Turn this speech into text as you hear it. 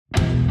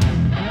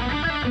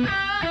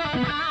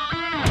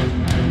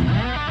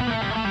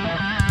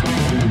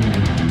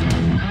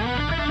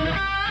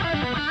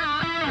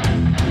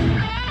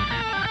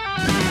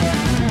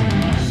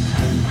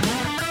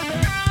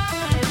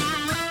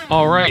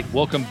All right,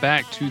 welcome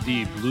back to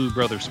the Blue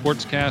Brothers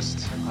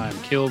Sportscast. I'm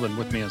Caleb, and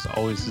with me, as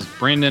always, is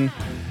Brandon.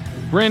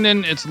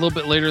 Brandon, it's a little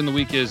bit later in the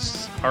week.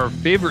 Is our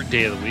favorite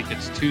day of the week.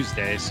 It's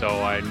Tuesday, so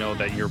I know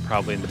that you're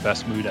probably in the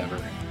best mood ever.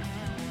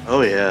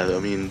 Oh yeah, I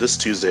mean, this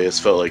Tuesday has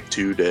felt like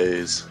 2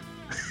 days.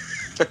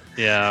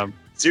 Yeah.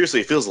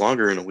 Seriously, it feels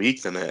longer in a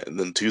week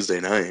than Tuesday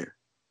night.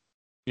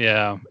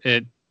 Yeah,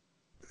 it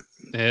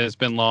has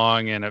been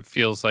long, and it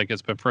feels like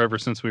it's been forever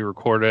since we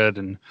recorded,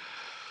 and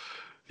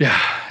yeah,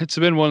 it's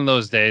been one of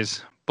those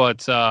days,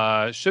 but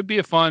should be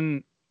a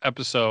fun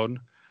episode.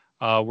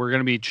 We're going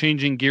to be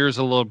changing gears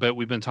a little bit.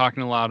 We've been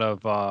talking a lot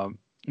of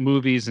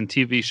movies and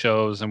TV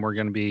shows, and we're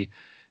going to be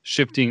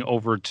shifting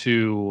over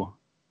to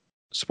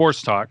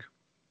sports talk.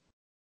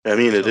 I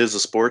mean, it is a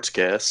sports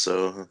cast,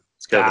 so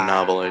it's kind of a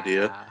novel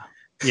idea.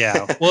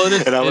 Yeah, well, it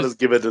is. And I'm going to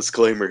give a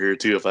disclaimer here,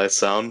 too. If I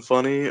sound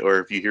funny or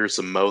if you hear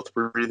some mouth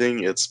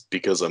breathing, it's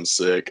because I'm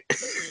sick.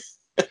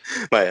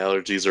 My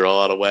allergies are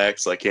all out of whack,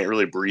 so I can't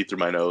really breathe through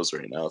my nose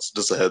right now. So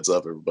just a heads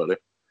up, everybody.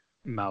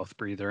 Mouth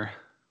breather.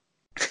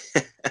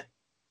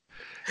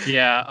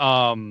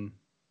 Yeah,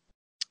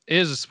 it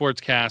is a sports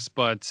cast,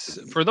 but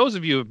for those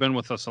of you who have been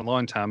with us a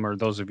long time, or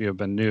those of you who have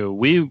been new,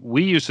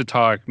 we used to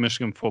talk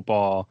Michigan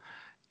football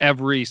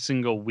every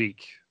single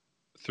week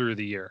through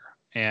the year.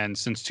 And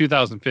since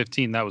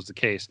 2015, that was the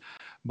case.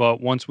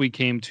 But once we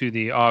came to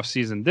the off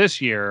season this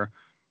year,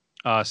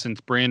 since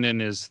Brandon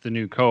is the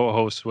new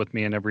co-host with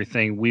me and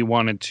everything, we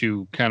wanted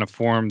to kind of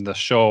form the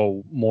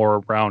show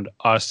more around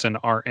us and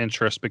our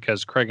interests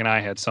because Craig and I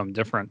had some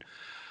different.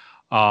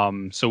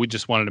 So we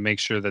just wanted to make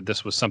sure that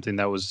this was something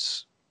that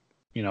was,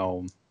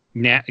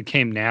 it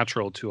came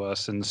natural to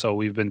us. And so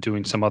we've been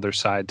doing some other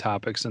side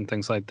topics and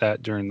things like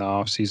that during the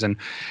off season.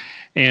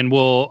 And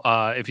we'll,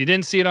 if you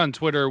didn't see it on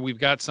Twitter, we've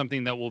got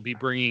something that we'll be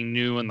bringing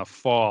new in the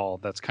fall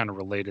that's kind of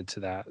related to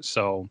that.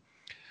 So,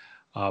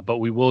 but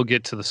we will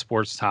get to the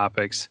sports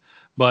topics.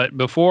 But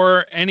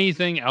before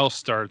anything else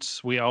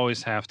starts, we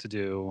always have to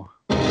do.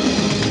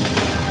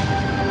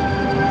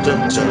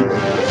 Dun, dun.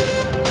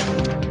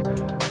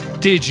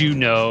 Did you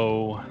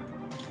know?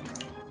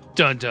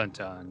 Dun, dun,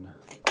 dun.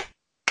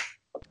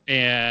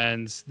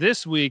 And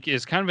this week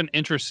is kind of an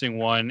interesting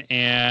one.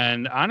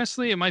 And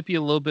honestly, it might be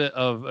a little bit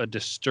of a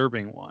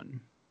disturbing one.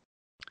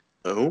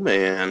 Oh,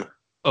 man.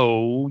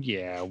 Oh,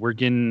 yeah. We're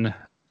getting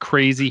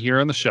crazy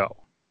here on the show.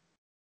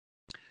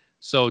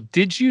 So,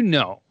 did you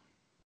know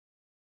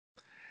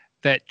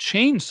that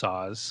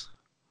chainsaws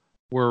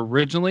were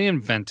originally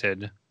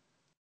invented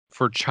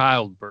for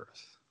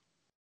childbirth?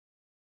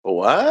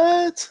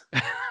 What?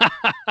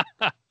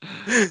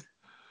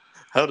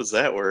 How does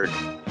that work?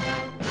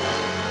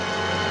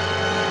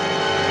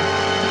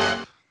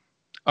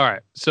 All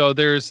right. So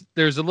there's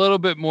a little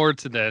bit more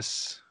to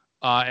this.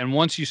 And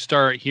once you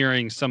start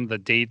hearing some of the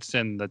dates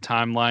and the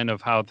timeline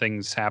of how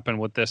things happen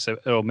with this,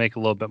 it'll make a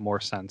little bit more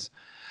sense.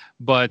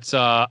 But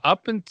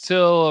up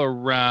until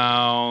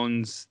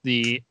around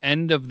the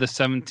end of the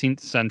 17th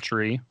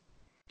century,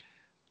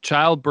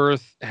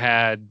 childbirth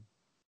had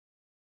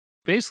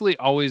basically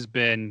always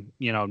been,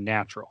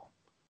 natural.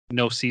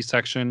 No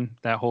C-section,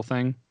 that whole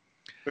thing.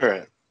 All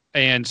right.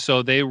 And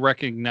so they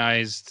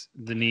recognized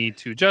the need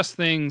to adjust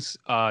things.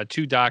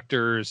 Two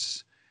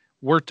doctors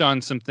worked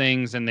on some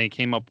things, and they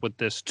came up with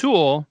this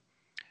tool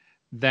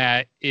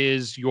that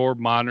is your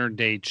modern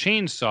day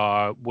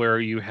chainsaw, where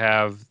you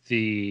have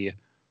the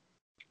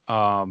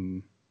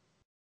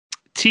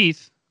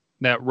teeth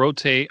that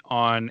rotate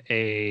on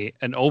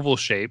an oval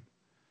shape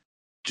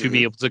to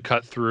be able to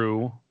cut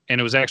through, and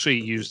it was actually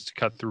used to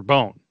cut through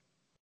bone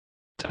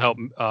to help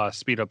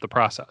speed up the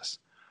process.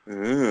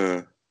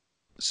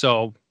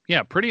 So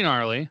yeah, pretty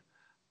gnarly.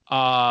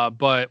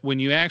 But when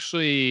you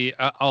actually,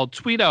 I'll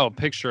tweet out a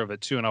picture of it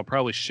too, and I'll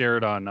probably share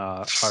it on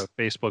our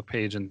Facebook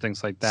page and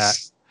things like that.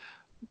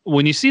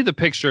 When you see the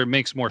picture, it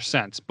makes more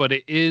sense, but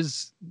it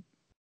is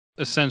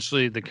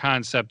essentially the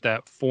concept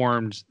that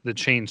formed the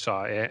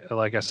chainsaw.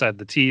 Like I said,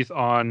 the teeth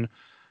on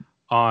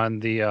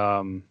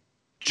the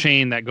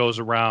chain that goes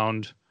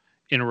around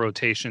in a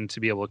rotation to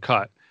be able to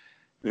cut.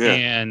 Yeah.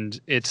 And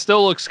it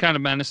still looks kind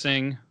of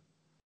menacing.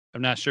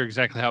 I'm not sure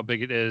exactly how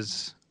big it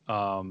is,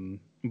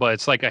 but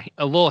it's like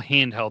a little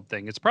handheld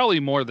thing. It's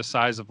probably more the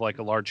size of like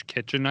a large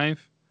kitchen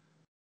knife.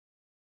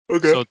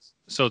 Okay.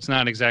 So it's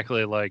not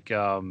exactly like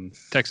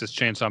Texas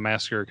Chainsaw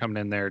Massacre coming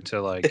in there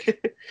to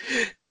like,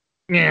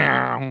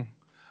 yeah.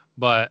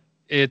 But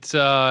it's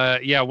when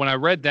I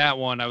read that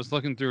one, I was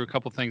looking through a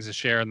couple things to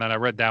share, and then I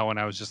read that one.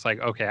 I was just like,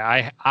 okay,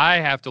 I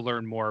have to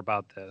learn more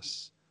about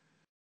this.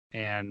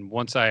 And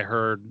once I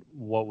heard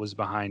what was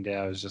behind it,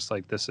 I was just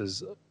like, this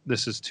is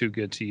too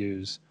good to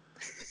use.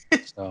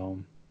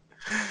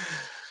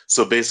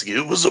 So basically,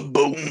 it was a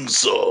bone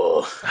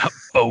saw.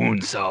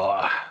 Bone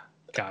saw.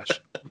 Gosh.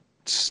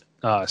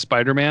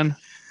 Spider-Man?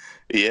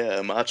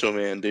 Yeah, Macho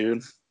Man,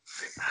 dude.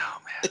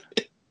 Oh, man.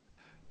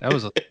 That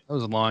was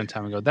a long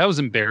time ago. That was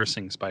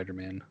embarrassing,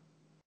 Spider-Man.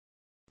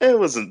 It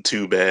wasn't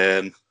too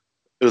bad.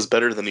 It was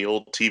better than the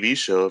old TV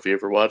show. If you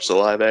ever watched the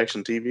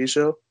live-action TV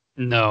show?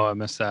 No, I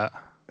missed that.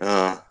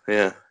 Oh,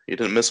 yeah. You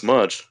didn't miss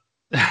much.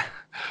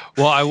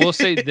 Well, I will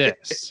say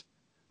this.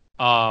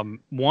 1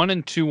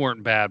 and 2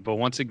 weren't bad, but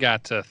once it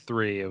got to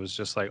 3, it was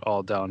just like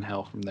all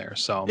downhill from there.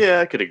 So Yeah,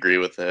 I could agree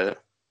with that.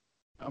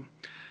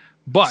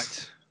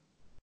 But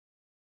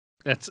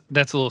that's a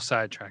little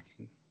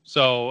sidetracking.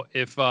 So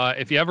if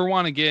you ever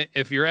want to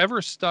if you're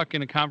ever stuck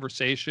in a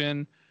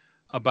conversation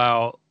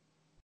about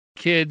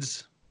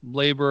kids,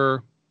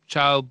 labor,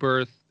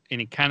 childbirth, and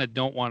you kind of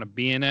don't want to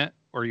be in it,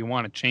 or you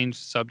want to change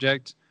the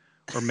subject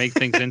or make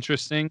things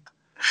interesting,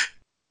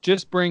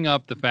 just bring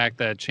up the fact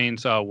that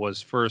chainsaw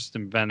was first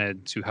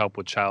invented to help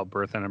with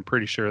childbirth, and I'm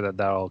pretty sure that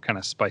that'll kind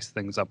of spice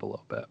things up a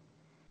little bit.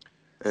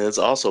 And it's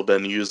also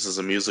been used as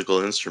a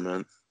musical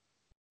instrument.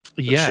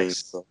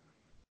 Yes.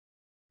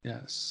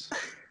 Yes.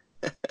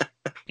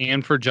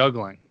 And for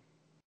juggling.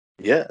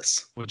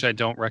 Yes. Which I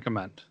don't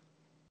recommend.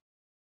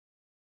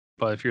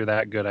 But if you're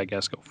that good, I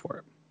guess go for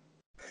it.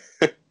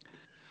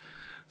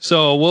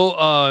 So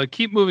we'll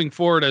keep moving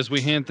forward as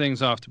we hand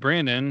things off to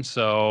Brandon.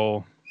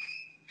 So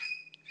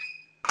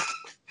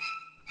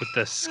with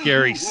the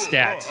scary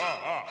stat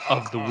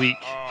of the week,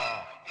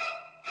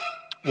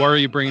 what are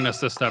you bringing us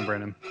this time,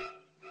 Brandon?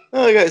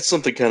 Oh, I got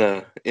something kind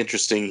of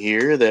interesting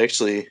here. They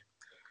actually,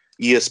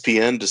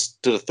 ESPN just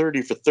did a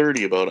 30 for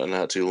 30 about it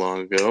not too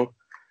long ago.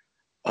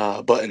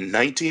 But in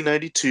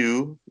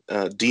 1992,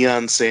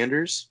 Deion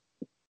Sanders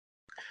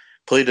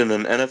played in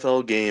an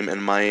NFL game in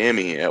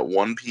Miami at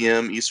 1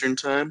 p.m. Eastern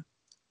Time,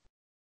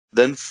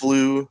 then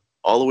flew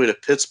all the way to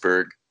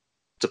Pittsburgh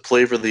to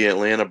play for the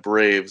Atlanta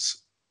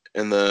Braves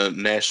in the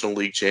National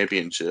League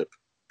Championship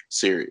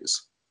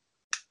Series.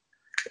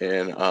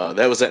 And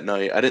that was at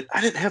night. I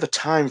didn't have a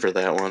time for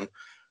that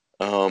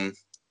one,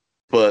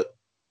 but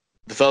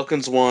the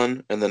Falcons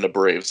won, and then the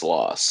Braves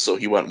lost. So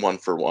he went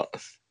 1-for-1,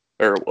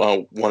 or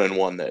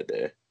 1-1 that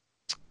day.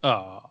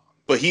 Oh.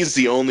 But he's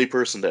the only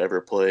person to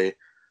ever play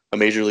a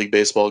Major League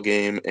Baseball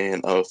game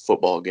and a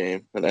football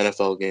game, an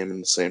NFL game in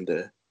the same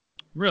day.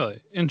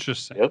 Really?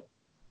 Interesting. Yep.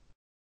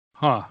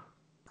 Huh.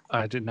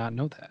 I did not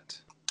know that.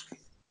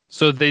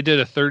 So they did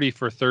a 30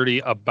 for 30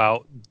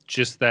 about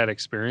just that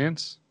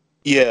experience?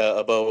 Yeah,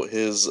 about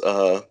his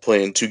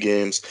playing 2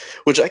 games,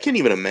 which I can't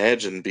even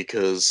imagine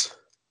because,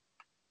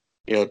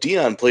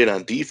 Deion played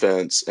on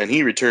defense and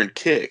he returned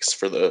kicks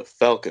for the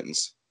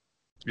Falcons.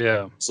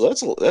 Yeah. So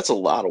that's a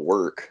lot of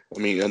work. I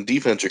mean, on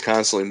defense, you're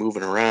constantly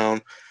moving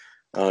around.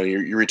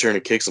 You're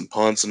returning kicks and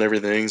punts and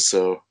everything.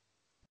 So,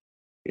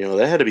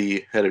 that had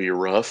to be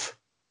rough.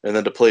 And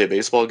then to play a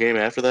baseball game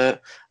after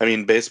that. I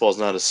mean, baseball's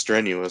not as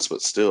strenuous,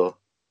 but still.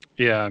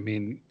 Yeah, I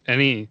mean,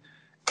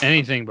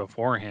 anything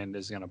beforehand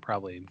is going to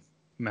probably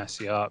mess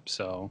you up.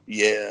 So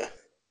Yeah.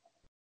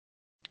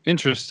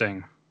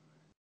 Interesting.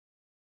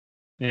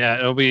 Yeah,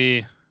 it'll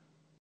be.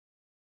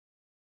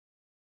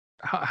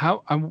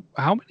 How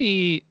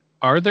many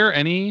are there?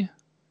 Any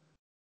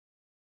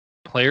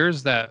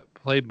players that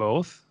play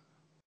both?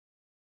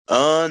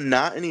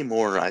 Not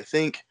anymore. I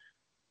think,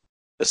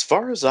 as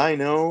far as I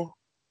know,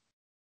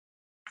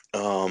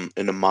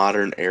 in the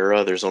modern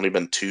era, there's only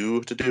been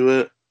 2 to do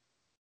it.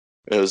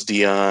 It was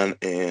Deion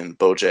and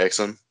Bo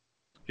Jackson.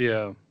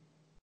 Yeah.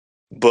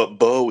 But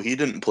Bo, he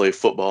didn't play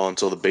football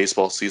until the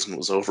baseball season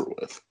was over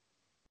with.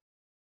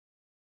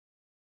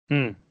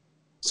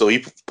 So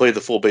he played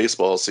the full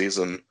baseball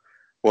season.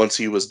 Once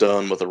he was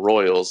done with the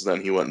Royals,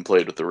 then he went and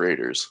played with the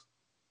Raiders.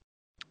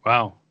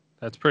 Wow,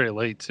 that's pretty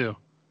late too.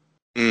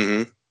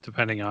 Mm-hmm.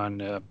 Depending on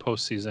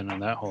postseason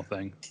and that whole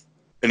thing.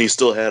 And he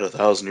still had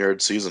 1,000-yard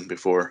season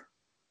before.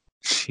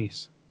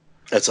 Jeez.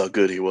 That's how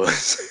good he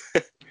was.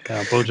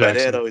 Yeah, Bo Jackson. My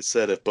dad always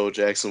said if Bo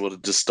Jackson would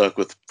have just stuck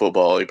with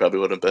football, he probably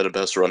would have been the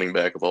best running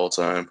back of all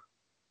time.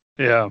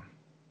 Yeah.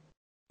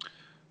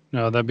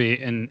 No, that'd be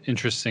an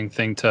interesting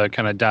thing to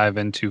kind of dive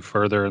into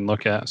further and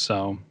look at.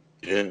 So,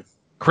 yeah.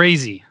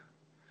 Crazy.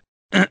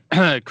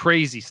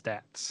 Crazy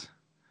stats.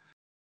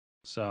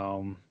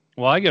 So,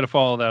 well, I got to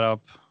follow that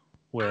up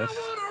with.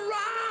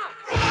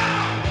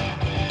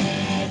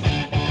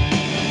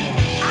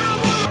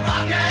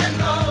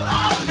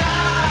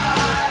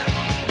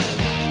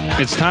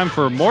 It's time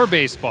for more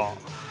baseball.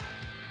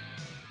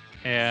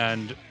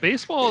 And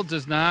baseball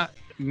does not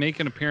make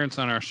an appearance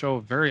on our show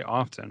very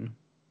often.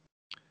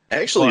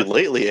 Actually,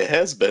 lately it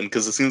has been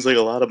because it seems like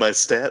a lot of my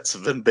stats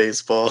have been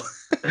baseball.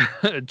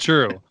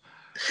 True.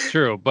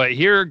 But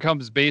here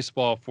comes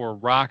baseball for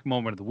Rock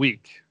Moment of the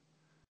Week,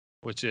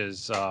 which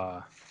is,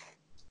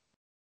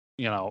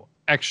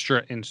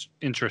 extra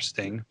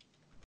interesting.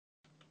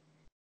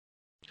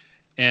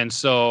 And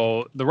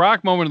so the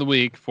Rock Moment of the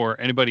Week,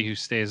 for anybody who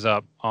stays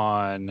up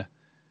on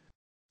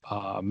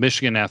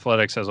Michigan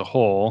athletics as a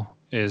whole,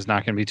 is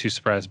not going to be too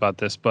surprised about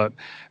this, but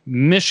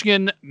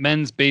Michigan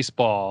men's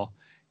baseball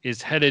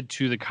is headed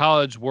to the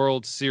College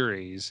World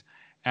Series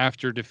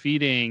after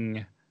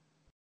defeating,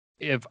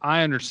 if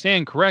I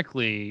understand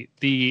correctly,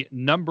 the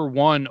number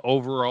 1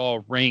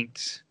 overall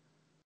ranked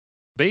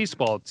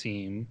baseball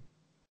team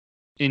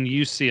in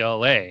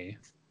UCLA.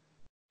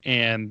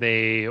 And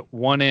they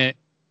won it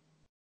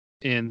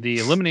in the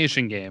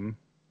elimination game.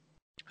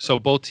 So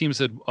both teams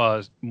had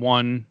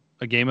won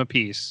a game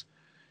apiece.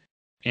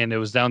 and it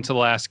was down to the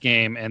last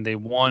game, and they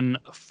won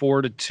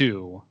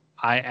 4-2.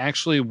 I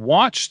actually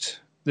watched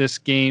this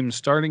game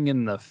starting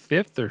in the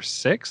 5th or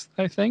 6th,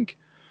 I think.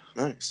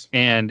 Nice.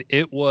 And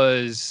it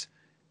was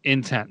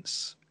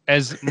intense.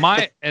 As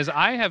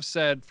I have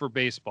said for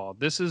baseball,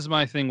 this is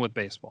my thing with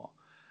baseball.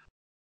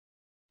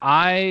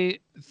 I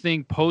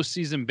think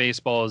postseason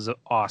baseball is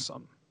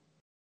awesome.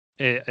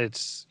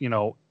 It's,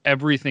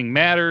 everything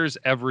matters,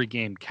 every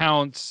game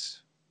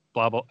counts,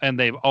 blah blah, and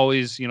they've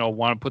always,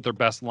 want to put their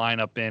best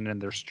lineup in,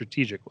 and they're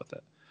strategic with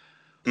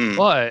it.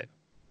 But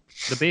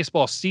the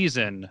baseball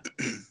season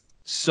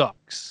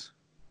sucks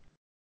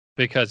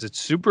because it's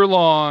super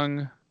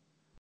long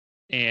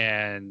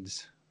and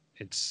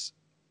it's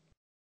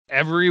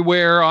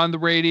everywhere on the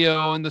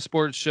radio and the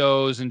sports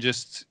shows and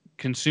just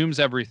consumes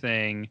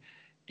everything.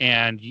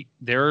 And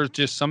there are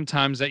just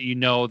sometimes that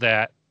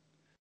that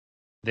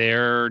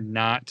they're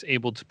not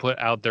able to put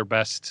out their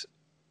best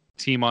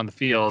team on the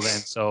field.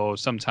 And so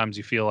sometimes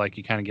you feel like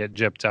you kind of get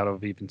gypped out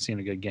of even seeing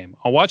a good game.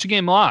 I'll watch a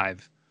game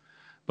live,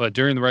 but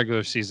during the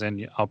regular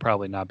season, I'll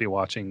probably not be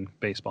watching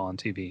baseball on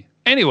TV.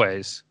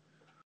 Anyways,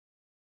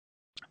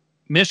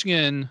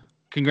 Michigan,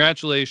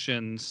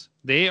 congratulations.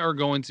 They are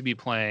going to be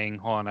playing.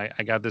 Hold on,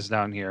 I got this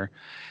down here.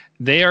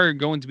 They are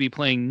going to be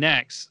playing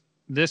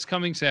this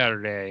coming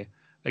Saturday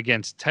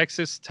against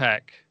Texas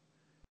Tech,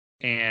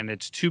 and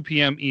it's 2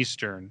 p.m.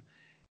 Eastern.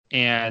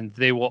 And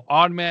they will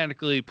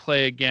automatically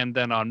play again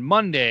then on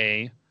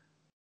Monday.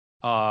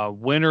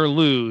 Win or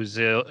lose,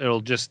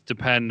 it'll just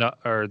depend,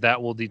 or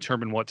that will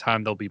determine what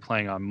time they'll be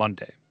playing on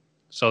Monday.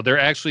 So they're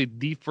actually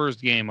the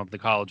first game of the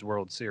College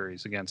World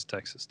Series against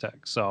Texas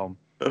Tech. So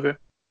okay,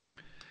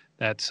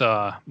 that's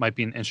might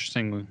be an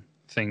interesting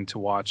thing to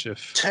watch.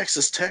 If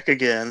Texas Tech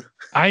again,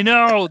 I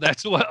know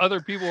that's what other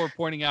people were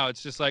pointing out.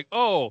 It's just like,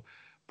 oh,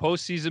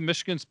 postseason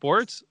Michigan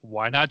sports,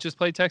 why not just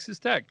play Texas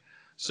Tech?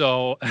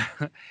 So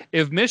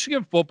if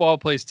Michigan football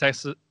plays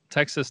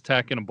Texas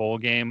Tech in a bowl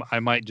game, I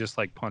might just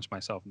punch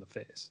myself in the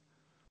face.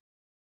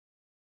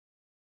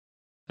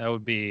 That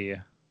would be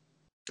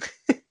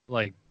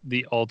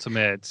the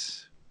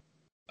ultimate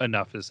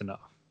enough is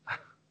enough.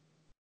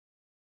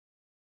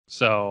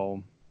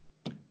 So,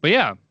 but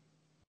yeah,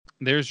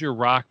 there's your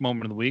rock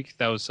moment of the week.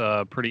 That was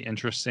pretty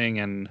interesting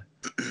and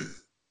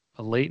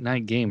a late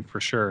night game for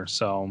sure.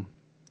 So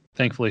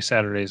thankfully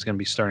Saturday is going to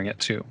be starting at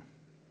 2.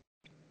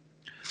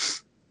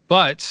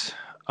 But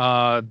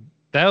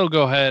that'll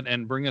go ahead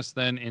and bring us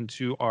then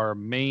into our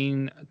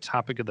main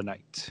topic of the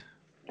night.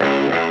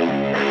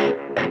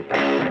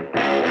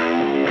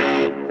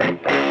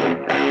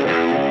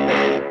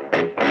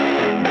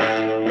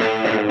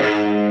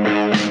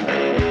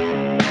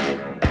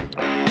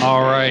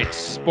 All right,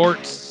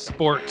 sports.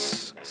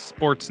 But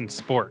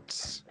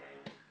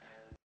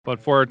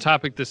for our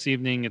topic this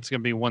evening, it's going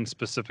to be one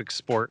specific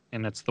sport,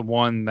 and it's the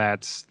one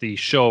that's the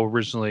show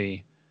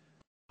originally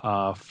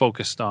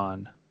focused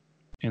on.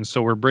 And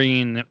so we're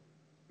bringing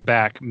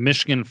back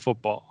Michigan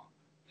football.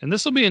 And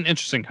this will be an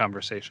interesting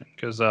conversation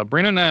because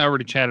Brandon and I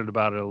already chatted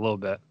about it a little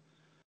bit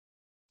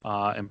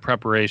in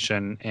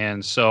preparation.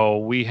 And so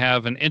we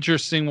have an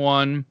interesting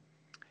one.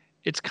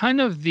 It's kind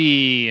of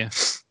the...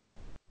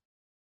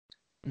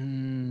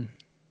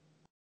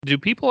 do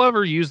people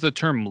ever use the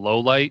term low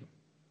light?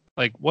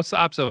 What's the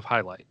opposite of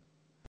highlight?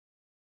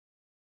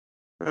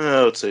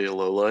 I would say a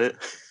low light.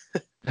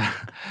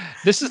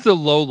 This is the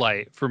low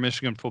light for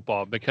Michigan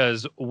football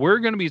because we're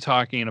going to be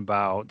talking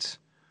about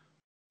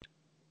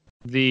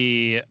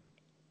the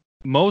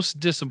most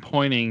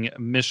disappointing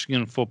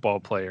Michigan football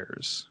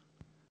players.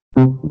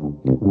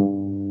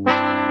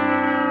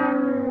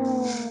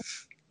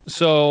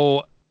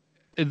 So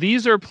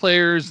these are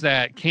players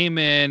that came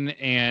in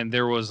and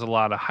there was a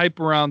lot of hype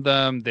around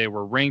them. They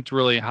were ranked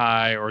really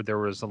high, or there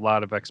was a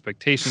lot of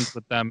expectations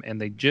with them, and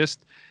they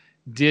just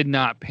did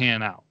not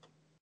pan out.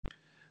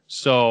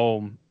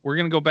 So we're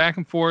going to go back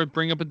and forth,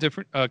 bring up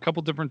a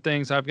couple different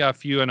things. I've got a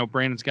few. I know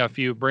Brandon's got a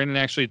few. Brandon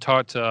actually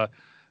chatted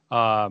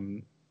a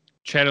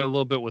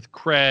little bit with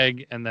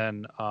Craig and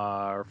then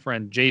our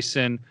friend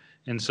Jason.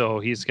 And so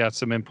he's got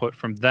some input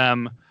from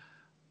them.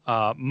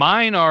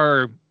 Mine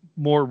are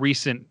more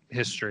recent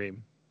history.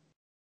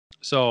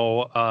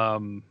 So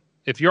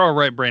if you're all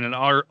right, Brandon,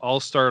 I'll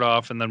start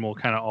off and then we'll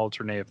kind of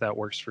alternate if that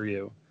works for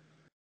you.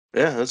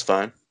 Yeah, that's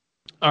fine.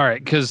 All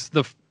right, because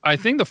I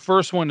think the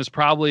first one is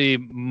probably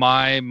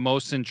my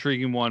most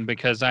intriguing one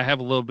because I have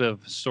a little bit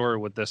of a story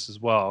with this as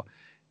well,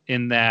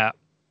 in that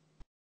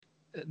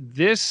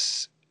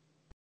this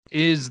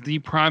is the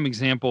prime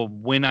example of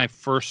when I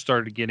first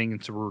started getting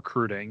into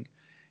recruiting.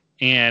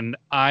 And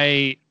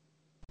I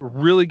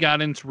really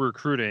got into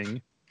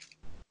recruiting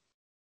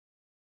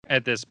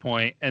at this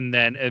point, and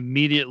then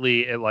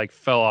immediately it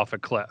fell off a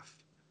cliff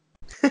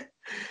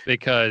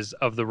because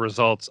of the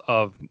results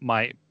of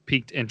my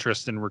peaked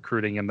interest in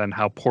recruiting and then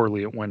how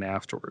poorly it went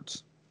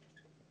afterwards.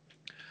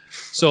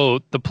 So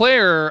the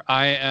player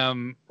I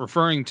am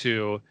referring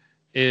to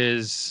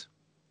is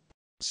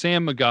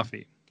Sam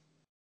McGuffey.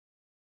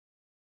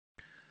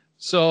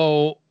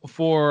 So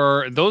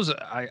for those,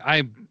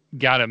 I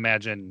gotta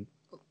imagine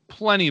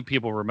plenty of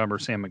people remember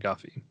Sam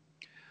McGuffey.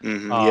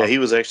 Yeah, he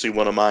was actually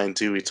one of mine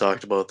too. We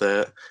talked about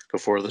that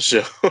before the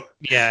show.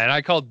 Yeah, and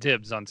I called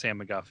dibs on Sam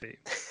McGuffey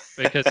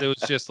because it was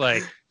just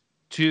like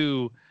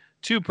too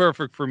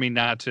perfect for me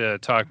not to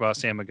talk about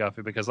Sam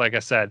McGuffey because, like I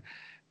said,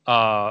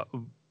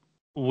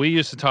 we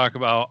used to talk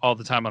about all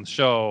the time on the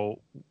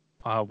show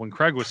when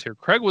Craig was here.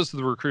 Craig was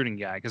the recruiting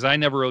guy because I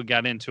never really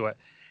got into it,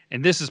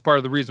 and this is part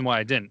of the reason why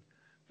I didn't,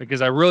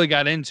 because I really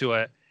got into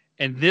it,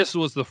 and this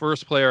was the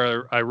first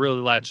player I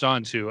really latched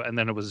onto, and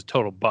then it was a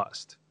total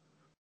bust.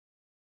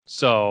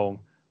 So,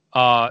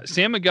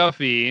 Sam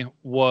McGuffey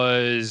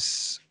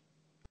was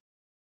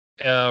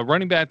a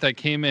running back that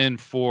came in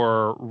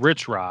for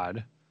Rich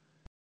Rod.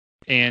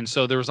 And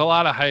so there was a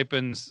lot of hype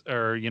and,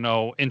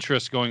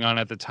 interest going on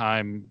at the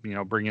time,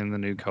 bringing in the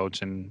new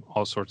coach and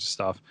all sorts of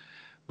stuff.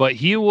 But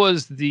he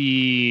was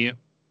considered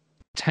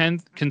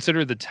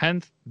the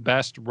 10th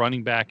best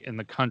running back in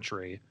the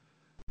country.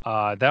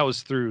 That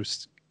was through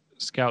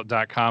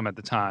scout.com at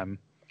the time.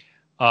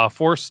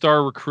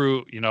 4-star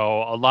recruit,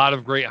 a lot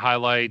of great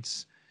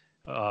highlights.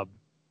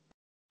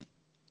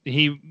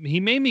 He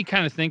made me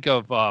kind of think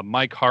of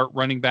Mike Hart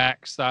running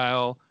back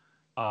style.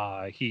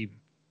 He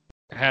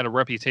had a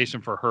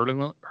reputation for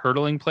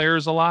hurdling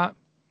players a lot.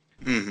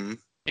 Mm-hmm.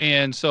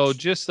 And so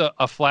just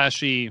a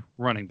flashy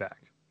running back.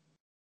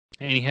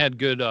 And he had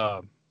good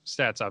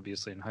stats,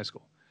 obviously, in high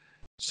school.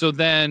 So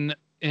then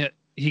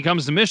he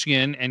comes to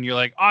Michigan, and you're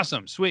like,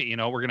 awesome, sweet.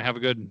 We're going to have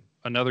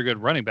another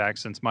good running back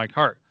since Mike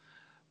Hart.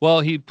 Well,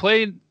 he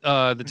played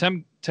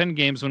the 10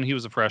 games when he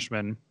was a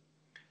freshman.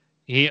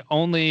 He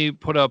only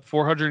put up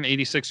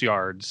 486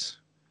 yards,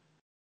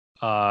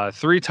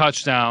 3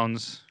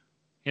 touchdowns.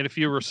 He had a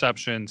few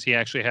receptions. He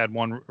actually had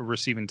 1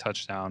 receiving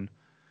touchdown.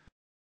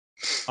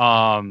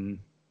 But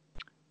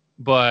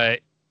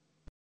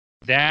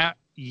that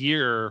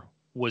year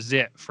was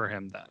it for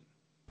him then.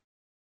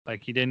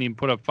 Like, he didn't even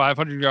put up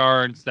 500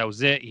 yards. That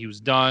was it. He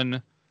was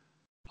done.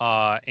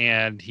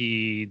 And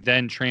he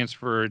then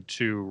transferred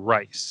to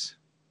Rice.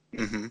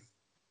 Mm-hmm.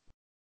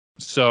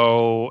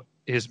 So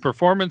his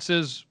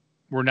performances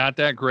were not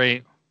that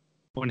great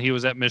when he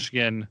was at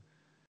Michigan.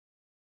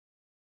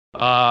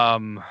 If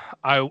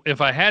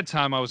I had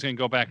time, I was going to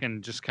go back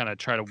and just kind of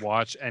try to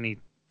watch any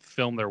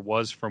film there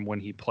was from when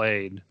he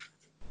played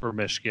for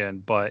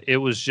Michigan, but it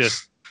was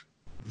just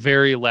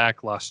very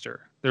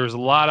lackluster. There was a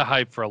lot of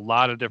hype for a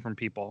lot of different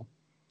people,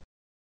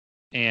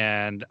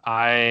 and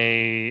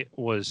I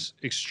was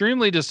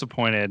extremely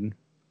disappointed.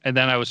 And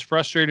then I was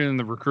frustrated in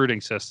the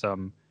recruiting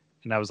system,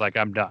 and I was like,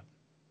 I'm done.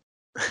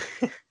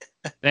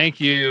 Thank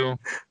you.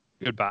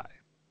 Goodbye.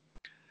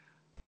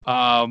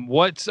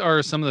 What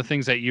are some of the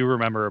things that you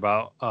remember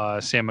about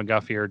Sam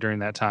McGuffey or during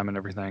that time and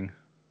everything?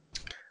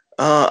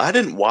 I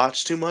didn't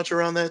watch too much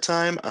around that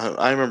time.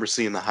 I remember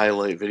seeing the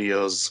highlight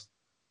videos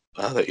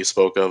that you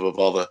spoke of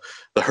all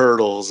the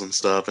hurdles and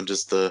stuff, and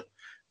just the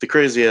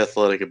crazy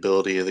athletic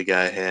ability the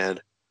guy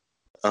had.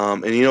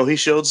 And he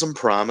showed some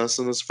promise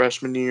in his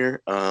freshman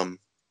year. I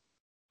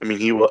mean,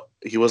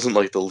 he wasn't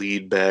like the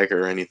lead back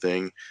or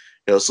anything.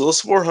 So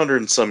those 400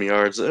 and some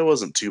yards, it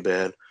wasn't too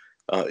bad.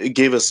 It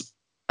gave us,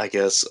 I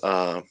guess,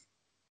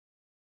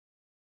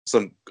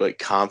 some like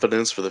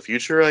confidence for the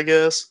future, I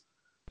guess.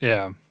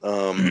 Yeah.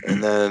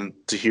 And then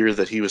to hear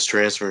that he was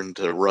transferring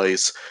to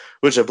Rice,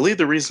 which I believe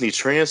the reason he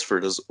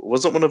transferred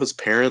wasn't one of his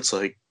parents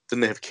like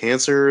didn't they have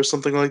cancer or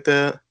something like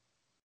that?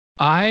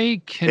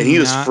 And he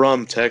was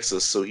from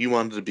Texas, so he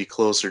wanted to be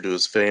closer to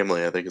his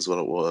family, I think is what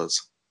it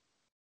was.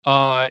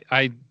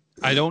 I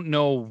don't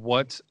know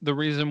what the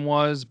reason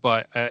was,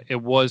 but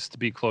it was to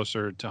be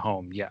closer to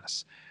home.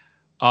 Yes.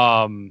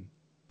 And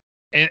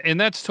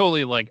that's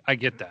totally like, I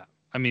get that.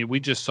 I mean,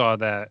 we just saw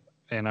that,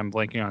 and I'm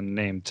blanking on the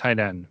name. Tight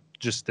end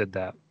just did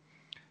that.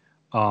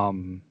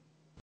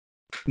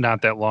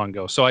 Not that long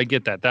ago. So I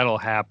get that. That'll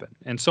happen.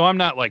 And so I'm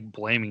not like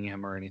blaming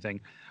him or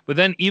anything. But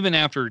then even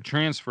after he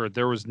transferred,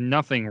 there was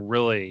nothing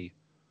really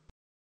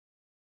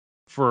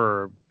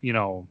for,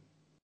 to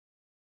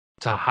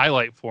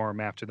highlight for him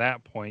after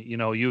that point.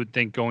 You would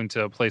think going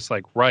to a place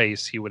like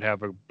Rice, he would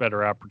have a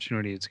better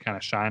opportunity to kind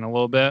of shine a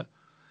little bit.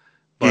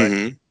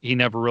 But he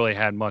never really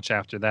had much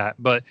after that.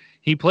 But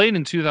he played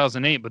in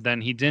 2008, but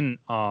then he didn't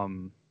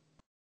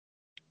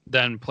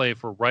then play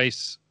for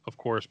Rice, of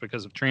course,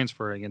 because of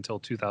transferring until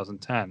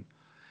 2010.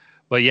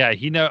 But yeah,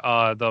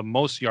 the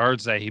most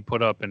yards that he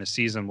put up in a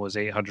season was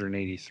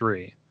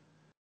 883.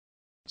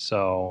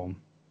 So,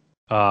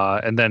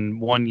 and then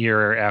 1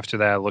 year after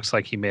that, it looks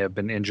like he may have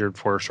been injured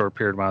for a short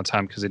period amount of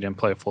time because he didn't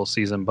play a full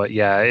season. But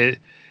yeah,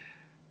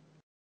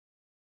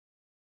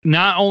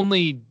 not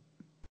only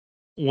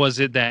was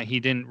it that he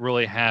didn't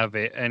really have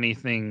any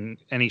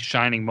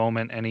shining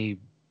moment, any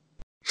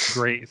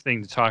great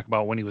thing to talk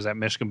about when he was at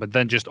Michigan, but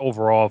then just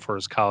overall for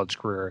his college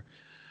career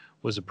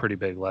was a pretty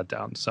big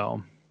letdown.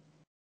 So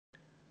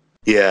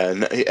yeah,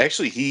 and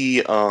actually he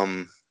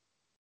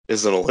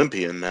is an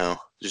Olympian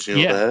now. Did you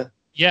know that?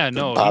 Yeah,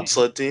 the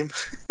bobsled team.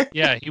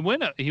 Yeah, he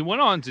went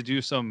on to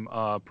do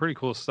some pretty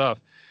cool stuff.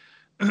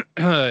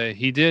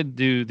 He did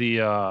do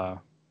the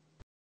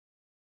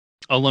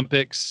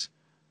Olympics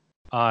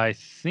I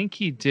think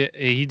he did.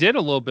 He did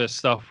a little bit of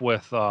stuff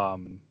with the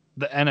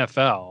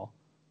NFL.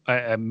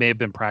 I may have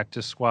been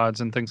practice squads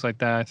and things like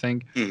that, I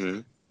think. Mm-hmm.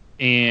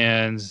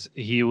 And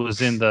he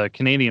was in the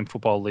Canadian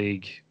Football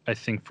League, I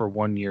think, for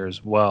 1 year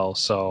as well.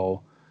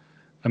 So,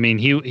 I mean,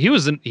 he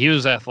was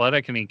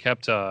athletic and he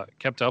kept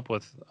up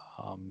with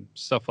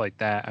stuff like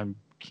that. I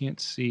can't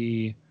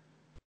see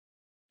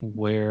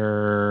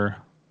where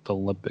the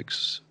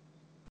Olympics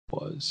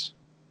was.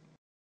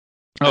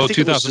 I Oh, think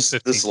it was just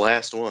 2015. this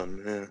last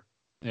one. Yeah.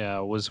 Yeah,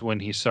 was when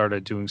he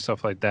started doing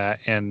stuff like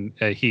that, and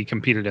he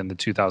competed in the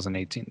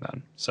 2018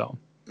 then. So,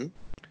 Hmm?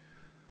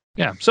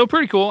 yeah, so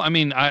pretty cool. I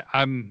mean,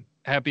 I'm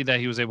happy that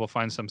he was able to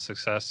find some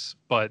success,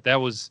 but that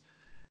was,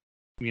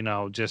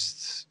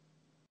 just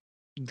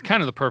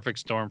kind of the perfect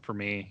storm for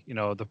me.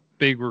 The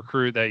big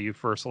recruit that you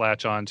first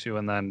latch onto,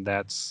 and then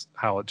that's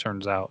how it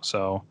turns out.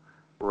 So,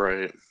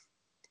 Right.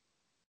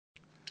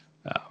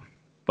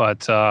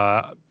 but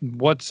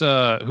what's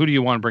who do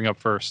you want to bring up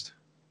first?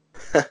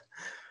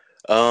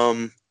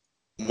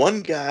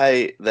 One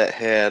guy that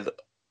had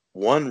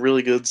one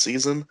really good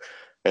season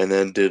and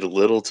then did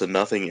little to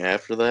nothing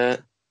after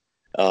that.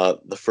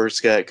 The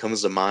first guy that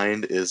comes to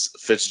mind is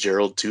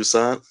Fitzgerald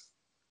Toussaint.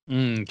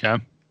 Okay.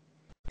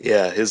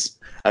 Yeah, his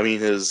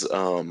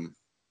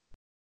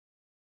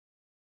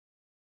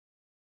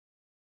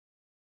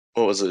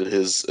what was it,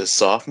 his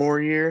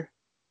sophomore year?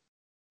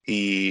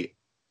 He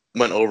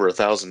went over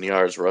 1,000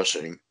 yards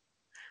rushing,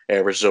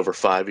 averaged over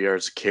 5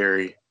 yards a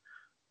carry,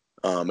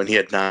 and he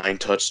had 9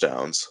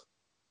 touchdowns.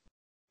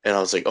 And I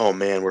was like, oh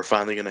man, we're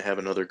finally gonna have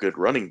another good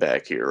running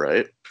back here,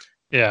 right?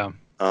 Yeah.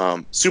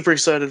 Super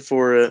excited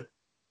for it.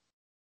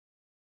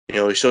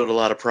 He showed a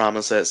lot of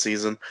promise that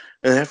season,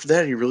 and after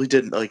that, he really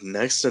did like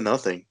next to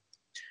nothing.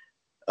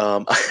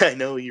 I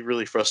know he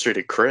really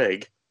frustrated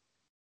Craig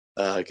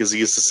because he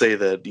used to say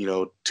that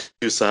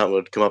Toussaint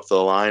would come up the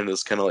line and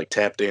just kind of like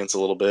tap dance a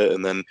little bit,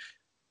 and then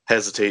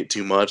hesitate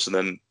too much, and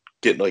then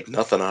get like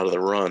nothing out of the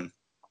run.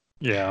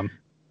 Yeah.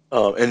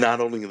 And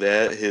not only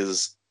that,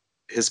 his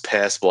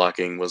pass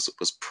blocking was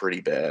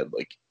pretty bad.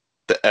 Like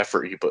the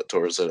effort he put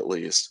towards it, at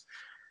least.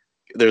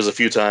 There's a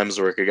few times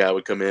where a guy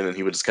would come in and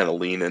he would just kind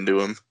of lean into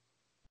him.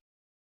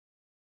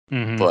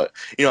 Mm-hmm. But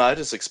I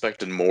just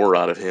expected more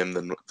out of him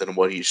than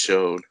what he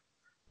showed,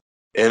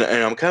 and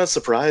I'm kind of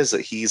surprised that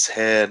he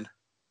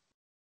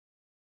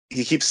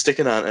keeps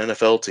sticking on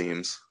NFL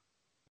teams.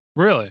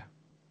 Really?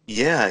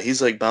 Yeah,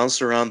 he's like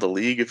bounced around the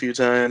league a few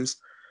times.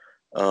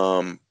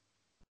 Um,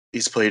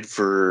 he's played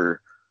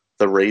for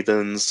the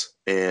Ravens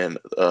and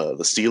the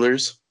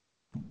Steelers.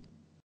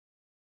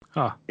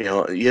 Huh. He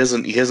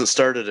hasn't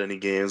started any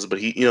games, but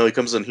he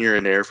comes in here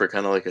and there for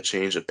kind of like a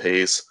change of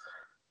pace,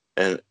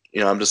 and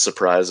I'm just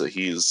surprised that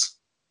he's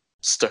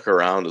stuck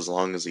around as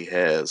long as he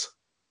has.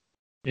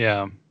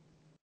 Yeah.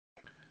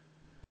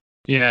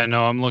 Yeah,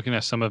 no, I'm looking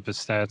at some of his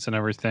stats and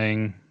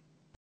everything.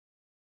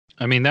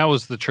 I mean, that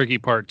was the tricky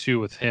part too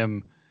with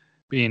him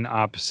being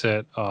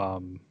opposite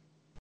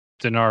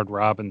Denard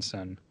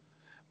Robinson.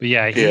 But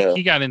yeah, Yeah.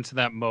 he got into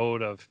that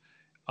mode of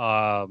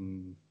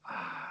um,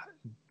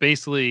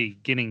 basically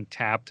getting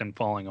tapped and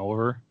falling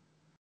over.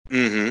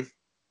 Mm-hmm.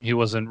 He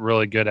wasn't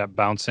really good at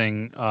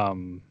bouncing.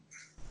 Some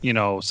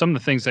of the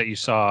things that you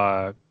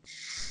saw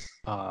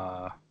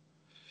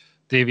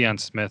Davion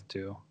Smith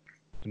do.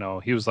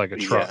 He was like a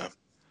truck. Yeah.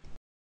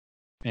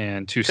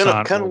 And Kind of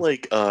Toussaint kind of was,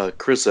 like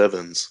Chris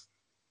Evans.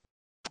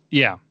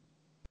 yeah,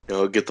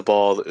 Get the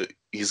ball.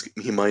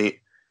 He might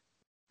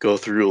go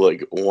through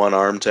like one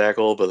arm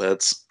tackle, but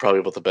that's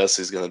probably about the best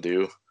he's gonna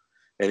do.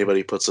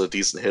 Anybody puts a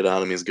decent hit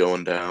on him, he's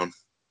going down.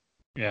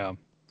 yeah.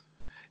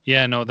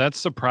 Yeah, no, that's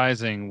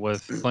surprising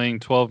with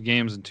playing 12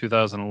 games in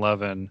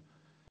 2011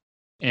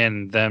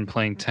 and then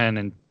playing 10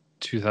 in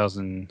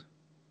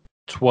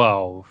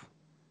 2012.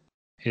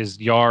 His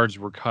yards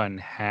were cut in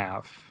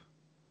half,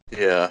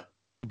 Yeah.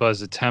 but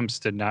his attempts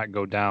did not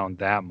go down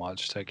that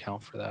much to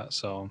account for that.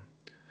 So,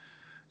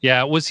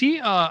 yeah, was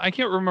he I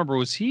can't remember,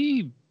 was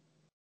he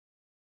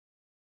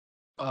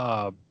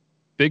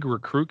big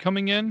recruit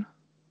coming in?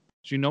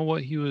 Do you know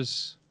what he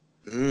was?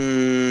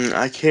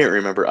 I can't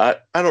remember. I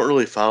don't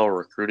really follow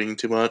recruiting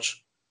too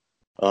much.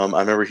 I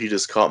remember he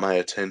just caught my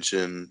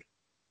attention,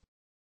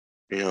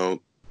 you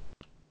know,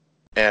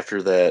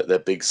 after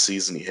that big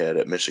season he had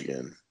at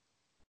Michigan.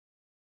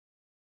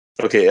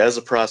 Okay, as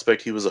a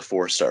prospect, he was a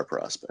 4-star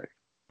prospect.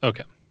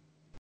 Okay.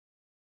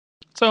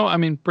 So, I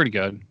mean, pretty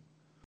good.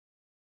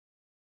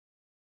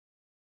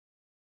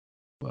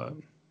 But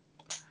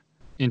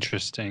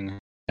interesting.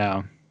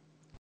 Yeah.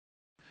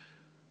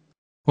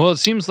 Well, it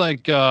seems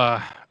like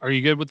are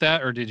you good with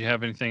that or did you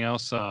have anything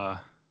else? No,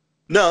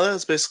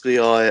 that's basically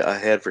all I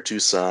had for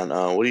Tucson.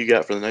 What do you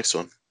got for the next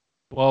one?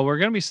 Well, we're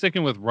going to be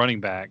sticking with running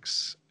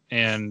backs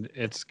and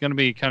it's going to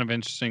be kind of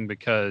interesting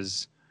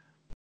because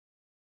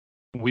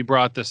we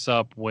brought this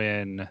up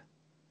when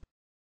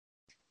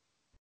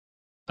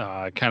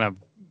kind of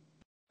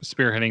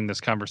spearheading this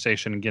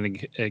conversation and getting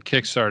it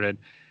kickstarted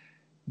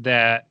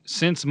that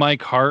since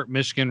Mike Hart,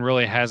 Michigan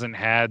really hasn't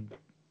had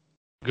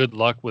good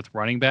luck with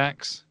running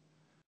backs.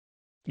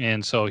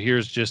 And so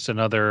here's just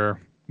another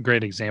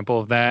great example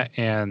of that.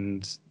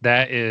 And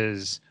that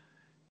is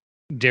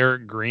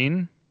Derek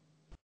Green.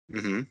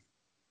 Mm-hmm.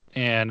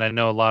 And I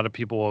know a lot of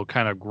people will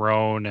kind of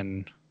groan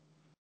and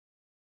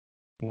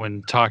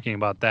when talking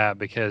about that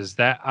because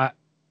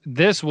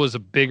this was a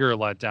bigger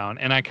letdown,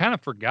 and I kind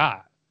of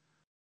forgot.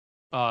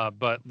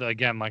 But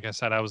again, like I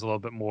said, I was a little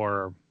bit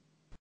more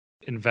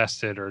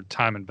invested or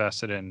time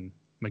invested in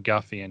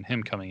McGuffey and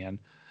him coming in.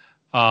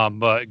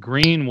 But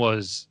Green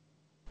was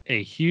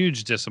a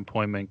huge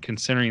disappointment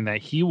considering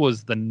that he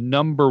was the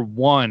number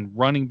 1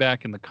 running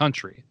back in the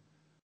country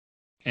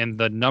and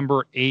the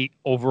number 8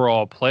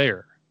 overall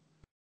player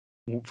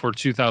for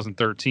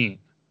 2013.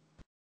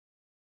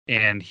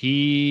 And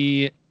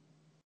he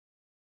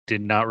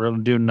did not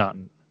really do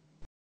nothing.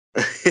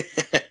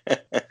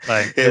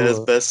 His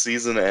best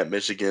season at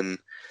Michigan,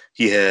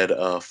 he had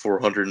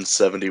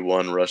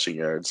 471 rushing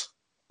yards.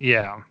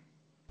 Yeah.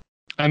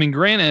 I mean,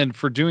 granted,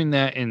 for doing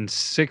that in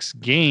 6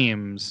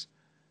 games,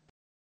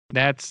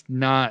 that's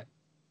not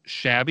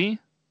shabby.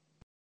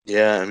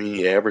 Yeah, I mean,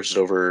 he averaged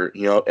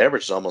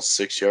almost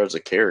 6 yards a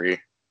carry.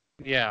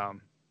 Yeah.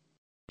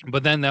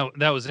 But then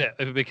that was it.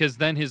 Because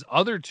then his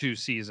other 2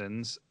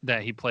 seasons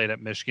that he played at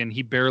Michigan,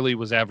 he barely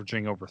was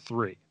averaging over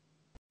 3.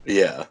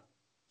 Yeah.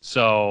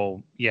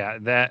 So, yeah,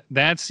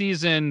 that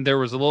season, there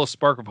was a little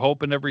spark of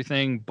hope and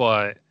everything,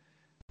 but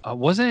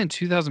wasn't it in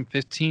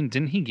 2015?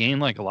 Didn't he gain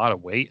like a lot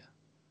of weight?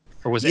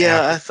 Or was it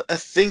after? I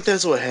think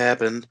that's what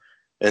happened.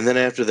 And then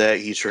after that,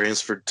 he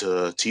transferred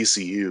to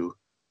TCU.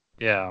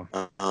 Yeah.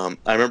 I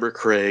remember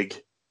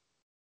Craig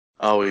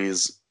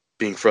always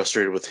being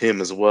frustrated with him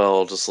as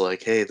well, just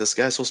like, hey, this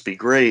guy's supposed to be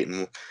great,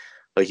 and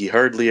like he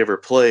hardly ever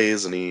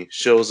plays, and he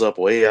shows up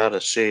way out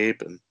of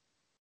shape, and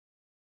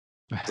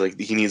like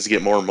he needs to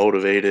get more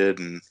motivated,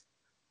 and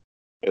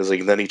it was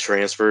like then he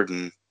transferred,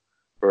 and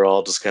we're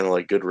all just kind of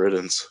like good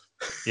riddance.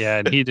 Yeah,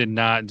 and he did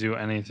not do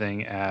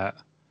anything at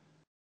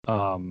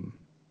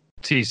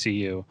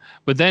TCU.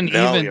 But then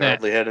No, even he that,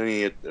 hardly had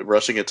any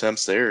rushing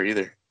attempts there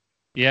either.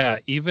 yeah,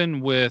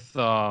 even with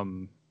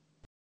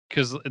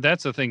because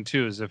that's the thing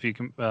too is if you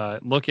can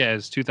look at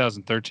his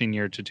 2013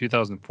 year to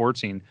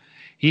 2014,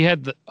 he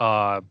had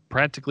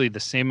practically the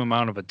same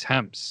amount of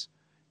attempts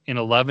in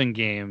 11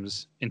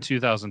 games in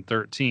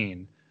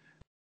 2013,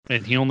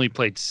 and he only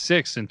played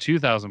 6 in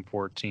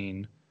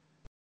 2014,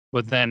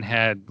 but then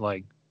had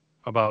like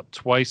about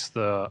twice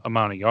the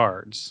amount of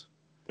yards.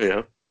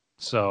 Yeah.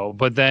 So,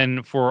 but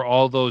then for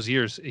all those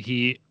years,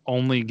 he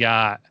only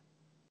got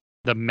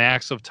the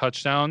max of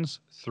touchdowns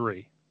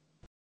 3.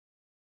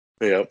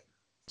 Yeah.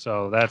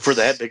 So that's for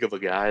that big of a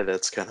guy.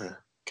 That's kind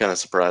of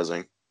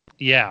surprising.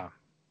 Yeah,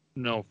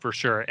 no, for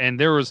sure.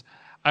 And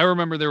I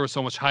remember there was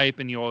so much hype,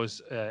 and you always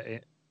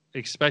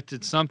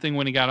expected something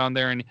when he got on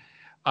there. And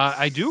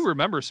I do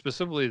remember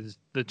specifically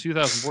the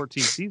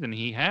 2014 season.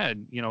 He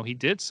had, he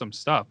did some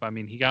stuff. I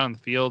mean, he got on the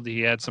field, he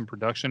had some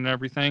production and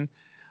everything.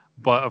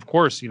 But of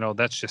course,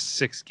 that's just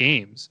 6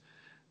 games.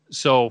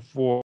 So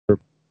for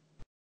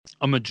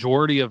a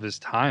majority of his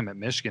time at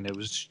Michigan, it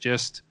was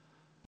just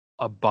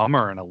a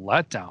bummer and a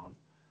letdown.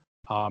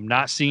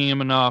 Not seeing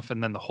him enough,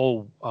 and then the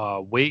whole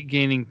weight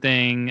gaining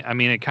thing. I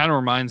mean, it kind of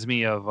reminds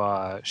me of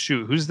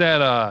who's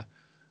that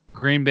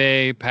Green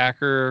Bay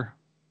Packer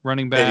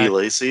running back? Eddie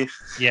Lacy.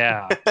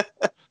 Yeah,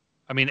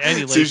 I mean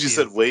Eddie Lacy. As soon as you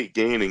said weight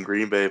gain in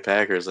Green Bay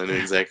Packers, I knew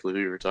exactly who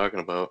you were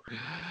talking about.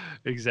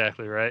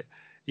 Exactly right.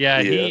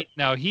 Yeah,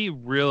 he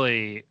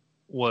really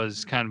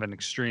was kind of an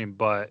extreme,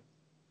 but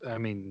I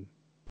mean,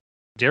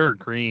 Derek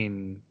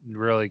Green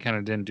really kind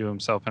of didn't do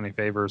himself any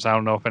favors. I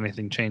don't know if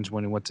anything changed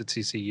when he went to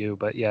TCU,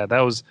 but yeah,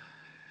 that was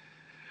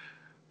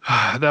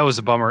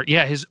a bummer.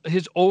 Yeah, his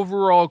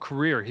overall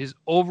career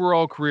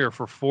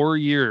for 4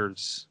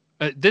 years.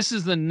 This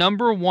is the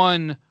number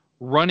 1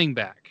 running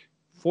back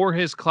for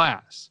his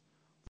class.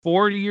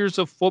 4 years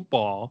of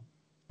football.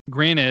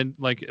 Granted,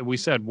 like we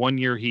said, 1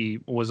 year he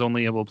was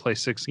only able to play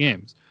 6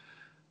 games.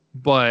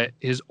 But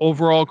his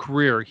overall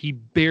career, he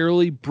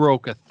barely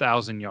broke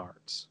 1,000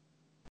 yards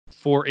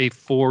for a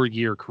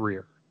 4-year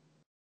career.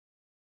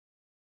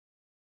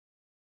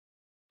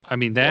 I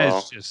mean, that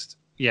is just,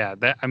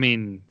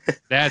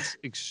 that's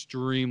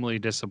extremely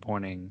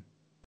disappointing.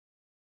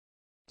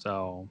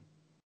 So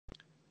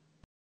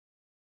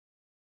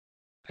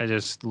I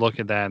just look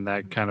at that, and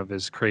that kind of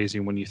is crazy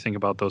when you think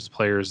about those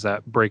players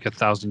that break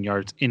 1,000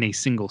 yards in a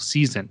single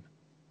season.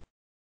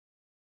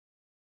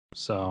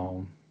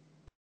 So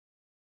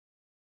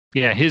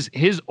yeah,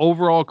 his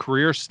overall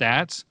career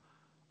stats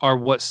are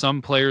what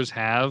some players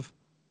have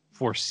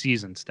for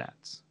season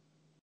stats.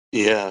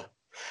 Yeah.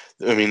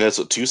 I mean, that's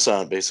what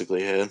Toussaint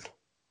basically had.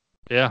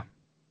 Yeah.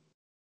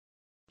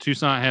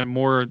 Toussaint had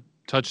more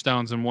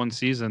touchdowns in one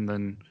season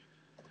than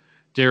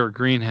Derek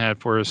Green had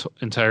for his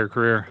entire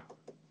career.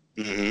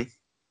 Mm-hmm.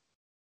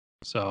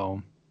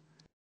 So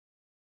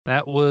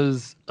that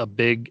was a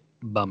big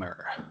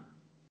bummer.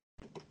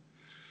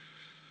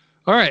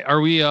 All right.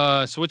 Are we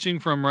switching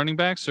from running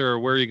backs, or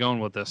where are you going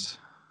with this?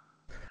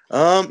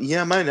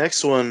 Yeah, my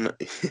next one,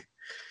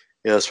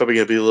 it's probably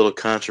going to be a little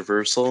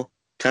controversial.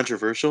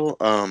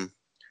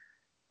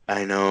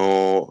 I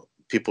know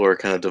people are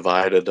kind of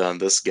divided on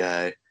this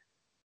guy.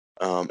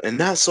 And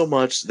not so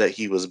much that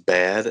he was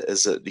bad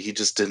as that he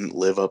just didn't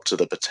live up to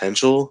the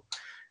potential.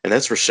 And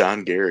that's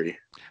Rashawn Gary.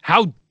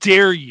 How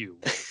dare you?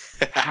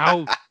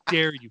 How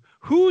dare you?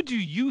 Who do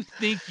you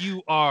think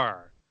you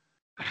are?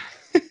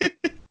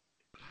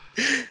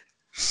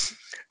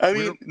 I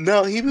mean,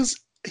 no, he was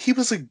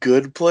a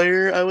good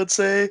player, I would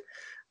say,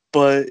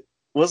 but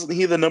wasn't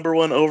he the number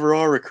 1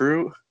 overall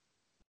recruit?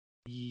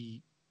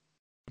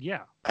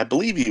 Yeah. I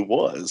believe he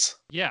was.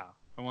 Yeah,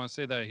 I want to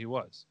say that he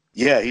was.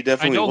 Yeah, he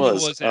definitely I know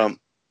was. he was.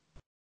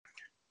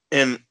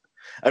 And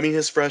I mean,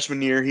 his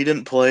freshman year, he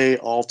didn't play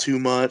all too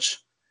much.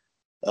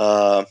 He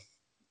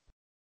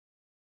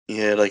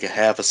had like a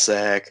half a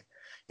sack.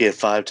 He had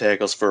 5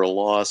 tackles for a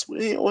loss.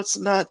 You know, it's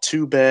not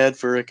too bad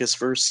for like his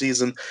first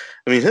season.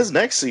 I mean, his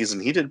next season,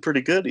 he did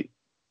pretty good. He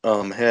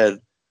had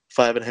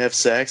 5.5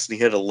 sacks and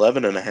he had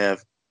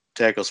 11.5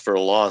 tackles for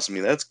a loss. I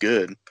mean, that's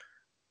good.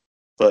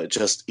 But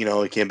just, you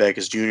know, he came back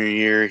his junior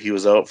year. He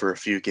was out for a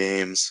few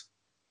games.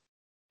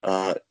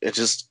 It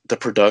just, the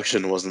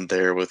production wasn't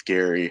there with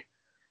Gary.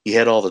 He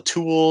had all the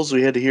tools.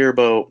 We had to hear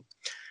about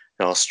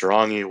how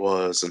strong he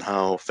was and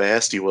how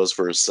fast he was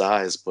for his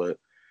size, but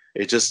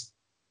it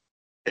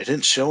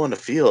didn't show on the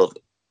field.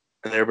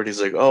 And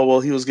everybody's like, oh, well,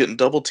 he was getting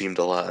double teamed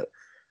a lot.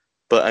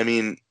 But I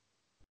mean,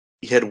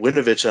 he had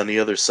Winovich on the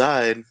other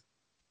side,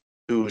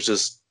 who was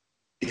just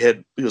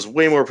he was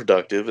way more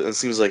productive. And it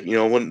seems like, you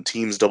know, when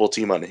teams double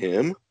team on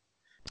him,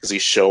 because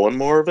he's showing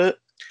more of it.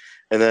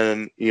 And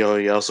then, you know,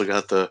 you also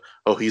got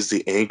he's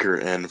the anchor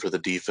end for the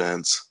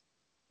defense.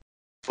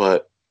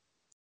 But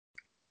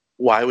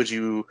why would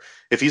you,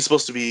 if he's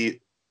supposed to be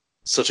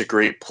such a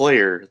great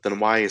player, then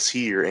why is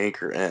he your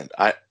anchor end?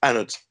 I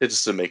don't, it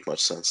just didn't make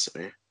much sense to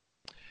me.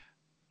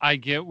 I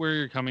get where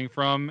you're coming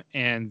from,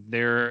 and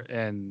there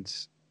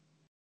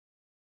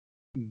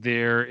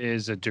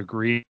is a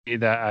degree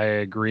that I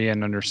agree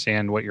and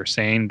understand what you're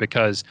saying,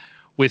 because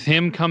with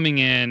him coming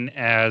in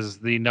as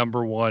the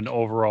number 1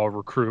 overall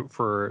recruit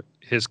for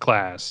his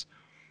class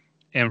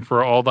and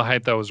for all the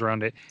hype that was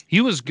around it,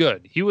 he was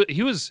good. He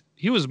was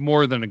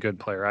more than a good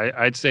player.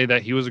 I'd say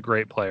that he was a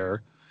great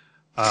player.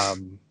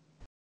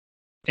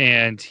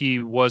 And he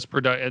was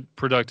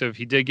productive.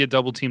 He did get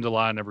double teamed a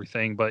lot and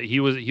everything, but he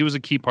was a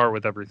key part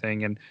with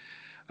everything. And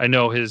I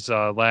know his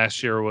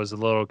last year was a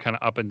little kind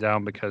of up and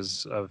down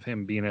because of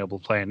him being able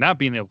to play and not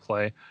being able to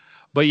play.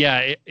 But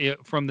yeah,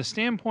 from the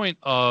standpoint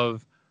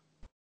of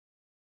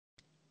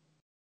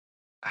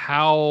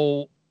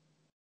how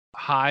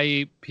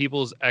high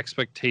people's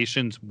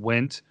expectations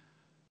went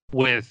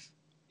with,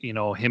 you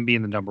know, him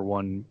being the number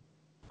 1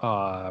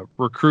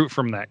 recruit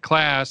from that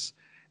class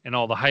and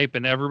all the hype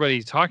and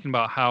everybody talking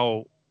about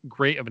how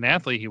great of an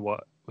athlete he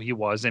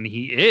was and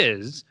he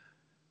is,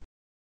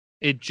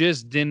 it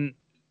just didn't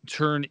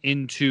turn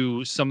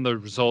into some of the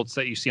results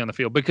that you see on the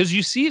field, because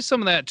you see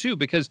some of that too,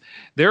 because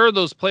there are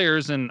those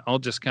players, and I'll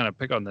just kind of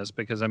pick on this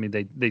because I mean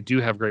they do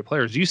have great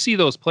players. You see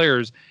those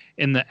players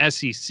in the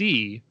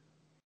SEC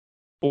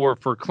or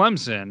for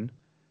Clemson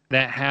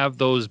that have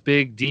those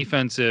big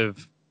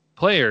defensive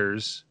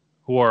players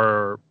who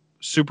are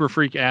super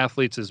freak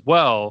athletes as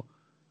well,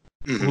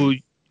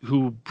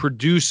 who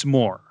produce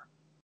more.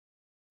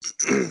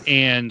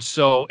 And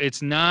so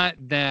it's not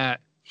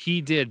that he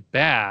did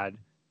bad,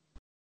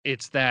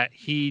 it's that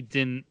he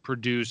didn't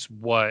produce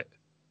what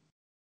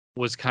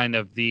was kind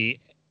of the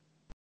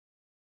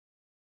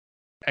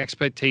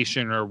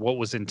expectation or what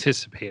was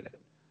anticipated,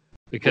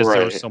 because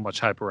there was so much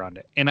hype around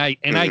it. And I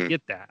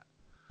get that.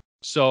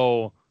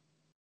 So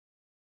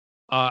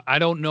I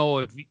don't know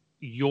if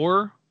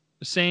you're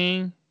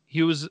saying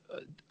he was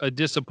a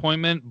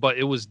disappointment, but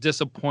it was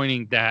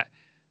disappointing that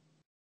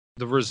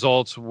the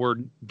results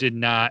did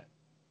not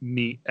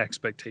meet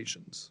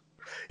expectations.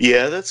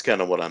 Yeah, that's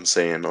kind of what I'm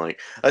saying. Like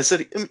I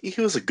said, he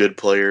was a good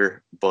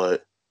player,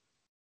 but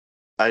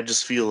I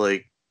just feel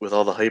like with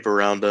all the hype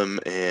around him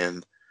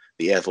and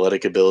the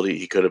athletic ability,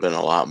 he could have been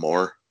a lot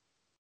more.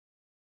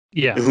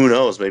 Yeah. Who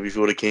knows? Maybe if he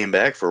would have came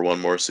back for one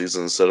more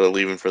season instead of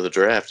leaving for the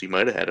draft, he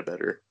might have had a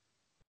better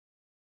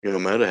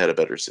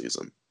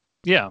season.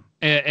 Yeah,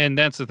 and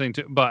that's the thing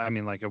too. But I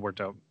mean, like, it worked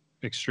out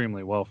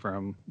extremely well for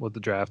him with the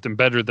draft and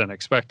better than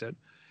expected.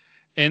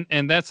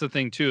 And that's the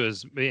thing too,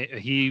 is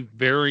he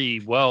very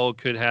well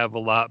could have a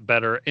lot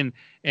better. And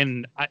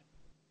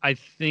I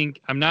think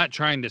I'm not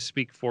trying to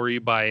speak for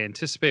you, but I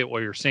anticipate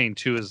what you're saying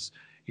too, is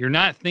you're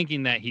not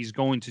thinking that he's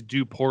going to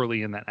do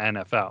poorly in the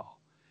NFL.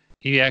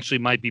 He actually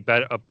might be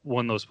better,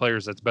 one of those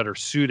players that's better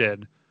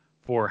suited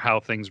for how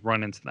things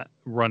run in the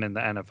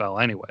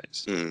NFL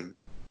anyways.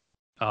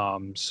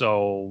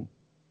 So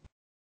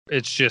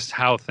it's just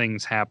how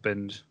things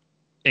happened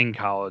in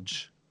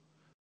college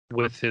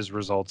with his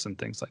results and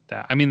things like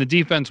that. I mean, the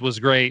defense was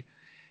great,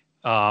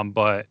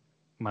 but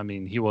I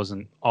mean, he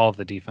wasn't all of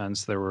the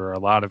defense. There were a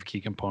lot of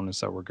key components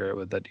that were great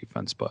with that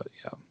defense, but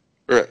yeah.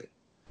 Right.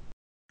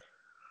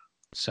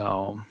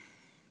 So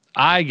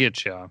I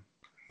get you.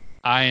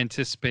 I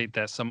anticipate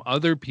that some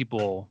other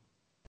people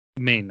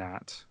may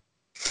not.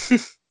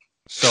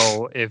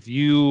 So if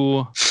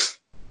you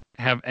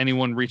have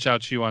anyone reach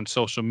out to you on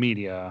social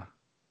media.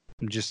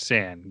 I'm just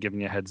saying,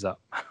 giving you a heads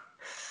up.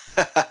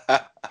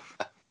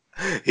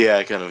 Yeah,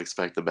 I kind of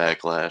expect the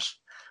backlash.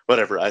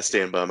 Whatever, I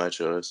stand by my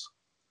choice.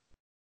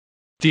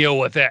 Deal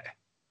with it.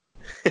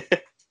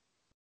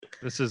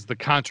 This is the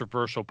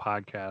controversial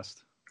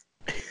podcast.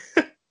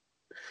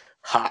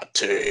 Hot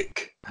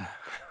take.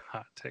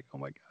 Hot take. Oh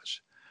my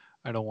gosh.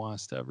 I don't want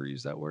us to ever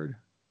use that word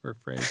or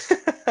phrase.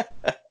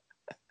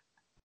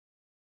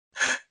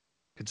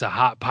 It's a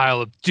hot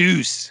pile of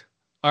deuce.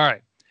 All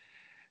right.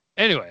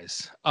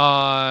 Anyways,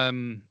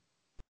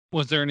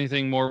 was there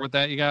anything more with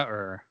that you got,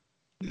 or?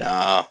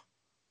 Nah.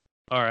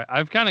 All right.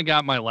 I've kind of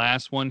got my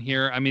last one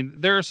here. I mean,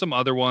 there are some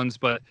other ones,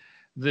 but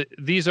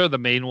these are the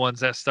main ones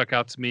that stuck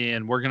out to me,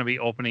 and we're going to be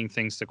opening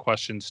things to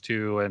questions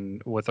too,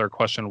 and with our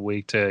question of the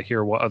week to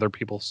hear what other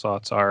people's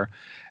thoughts are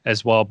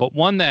as well. But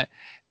one that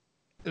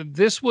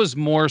this was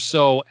more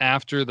so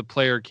after the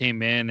player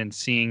came in and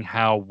seeing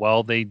how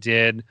well they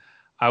did.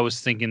 I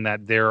was thinking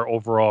that their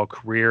overall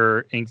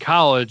career in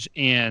college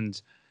and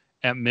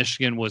at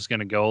Michigan was going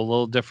to go a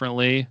little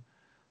differently.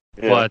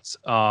 Yeah. But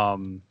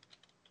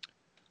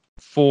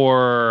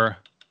for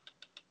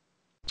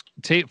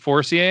Tate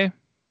Forcier,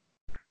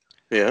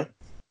 Yeah.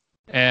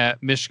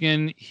 at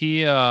Michigan,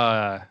 he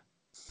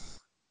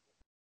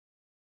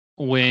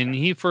when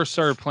he first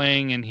started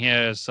playing and he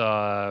has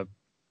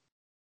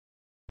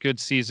good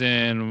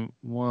season.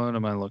 What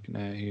am I looking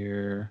at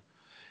here?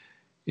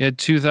 He had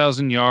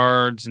 2,000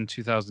 yards in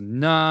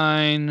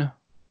 2009.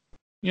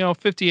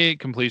 58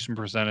 completion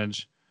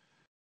percentage.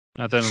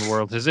 Not the end of the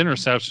world. His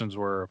interceptions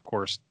were, of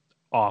course,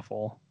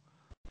 awful.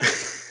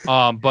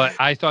 But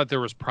I thought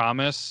there was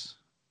promise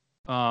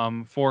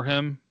for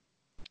him,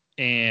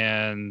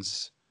 and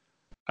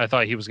I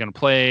thought he was going to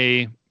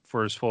play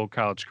for his full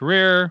college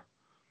career.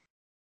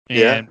 And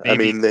yeah, maybe, I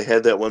mean, they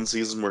had that one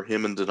season where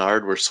him and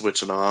Denard were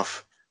switching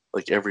off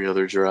like every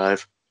other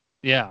drive.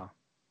 yeah,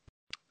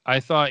 I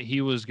thought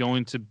he was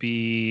going to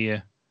be,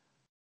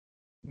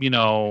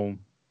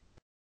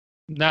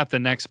 not the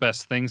next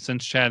best thing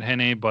since Chad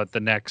Henne, but the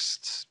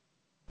next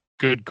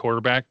good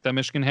quarterback that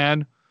Michigan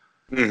had.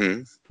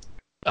 Mm-hmm.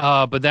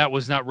 But that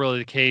was not really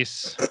the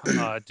case.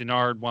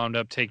 Denard wound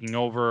up taking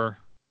over.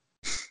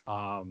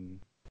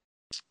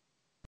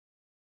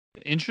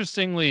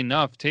 Interestingly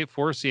enough, Tate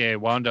Forcier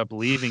wound up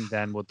leaving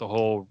then with the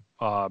whole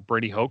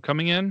Brady Hoke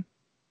coming in.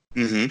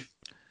 Mm-hmm.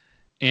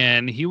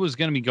 And he was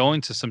going to be going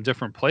to some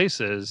different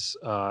places.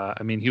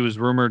 I mean, he was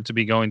rumored to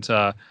be going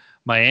to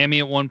Miami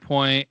at one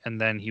point,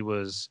 and then he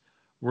was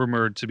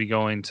rumored to be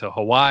going to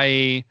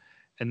Hawaii,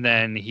 and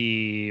then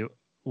he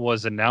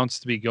was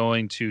announced to be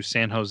going to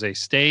San Jose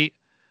State,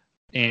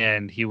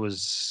 and he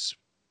was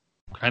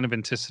kind of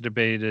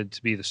anticipated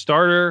to be the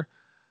starter,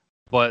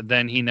 but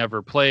then he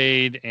never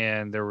played,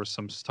 and there was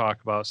some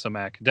talk about some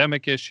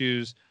academic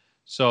issues.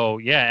 So,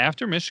 yeah,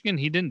 after Michigan,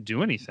 he didn't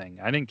do anything.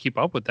 I didn't keep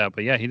up with that,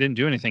 but yeah, he didn't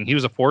do anything. He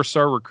was a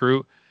 4-star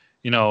recruit,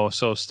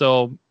 so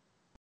still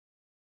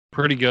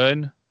pretty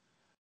good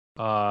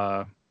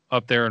up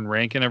there in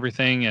rank and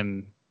everything,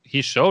 and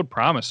he showed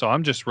promise. So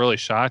I'm just really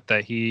shocked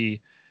that he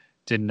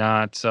did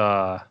not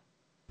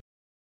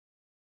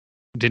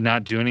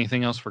do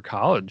anything else for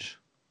college.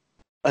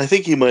 I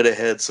think he might have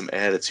had some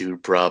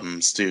attitude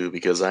problems too,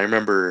 because I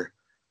remember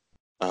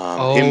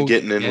him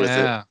getting in with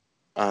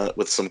it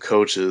with some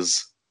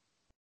coaches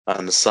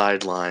on the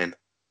sideline.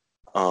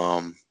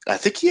 I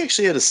think he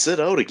actually had to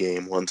sit out a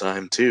game one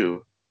time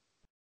too.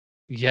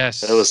 Yes.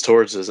 That was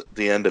towards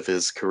the end of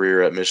his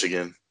career at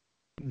Michigan.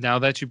 Now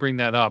that you bring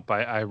that up,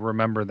 I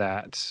remember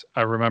that.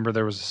 I remember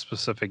there was a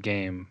specific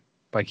game,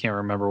 but I can't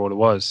remember what it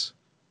was.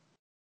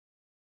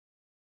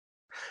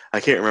 I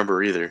can't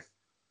remember either.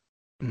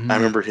 I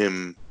remember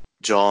him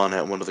jawing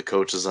at one of the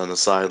coaches on the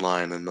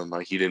sideline, and then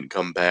he didn't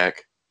come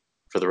back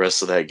for the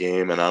rest of that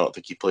game, and I don't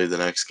think he played the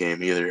next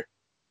game either.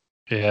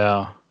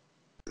 Yeah.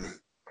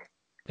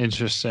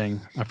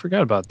 Interesting. I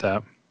forgot about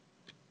that.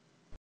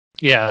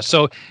 Yeah,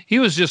 so he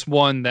was just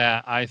one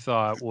that I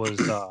thought was,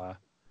 there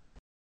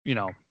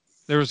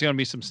was going to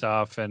be some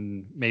stuff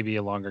and maybe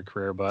a longer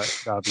career,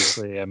 but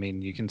obviously, I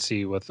mean, you can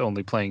see with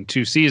only playing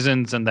 2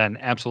 seasons and then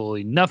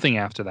absolutely nothing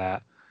after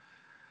that,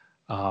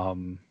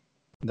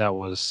 that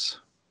was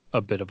a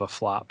bit of a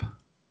flop.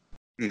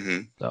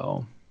 Mm-hmm.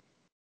 So,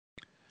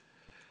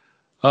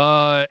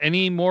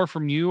 any more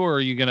from you, or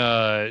are you going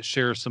to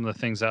share some of the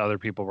things that other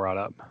people brought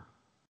up?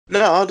 No,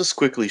 I'll just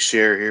quickly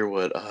share here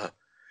what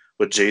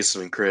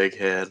Jason and Craig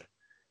had.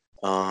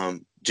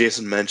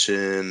 Jason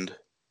mentioned,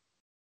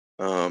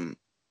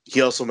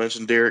 he also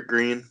mentioned Derek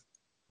Green.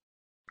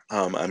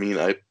 I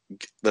mean,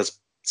 that's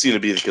seemed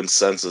to be the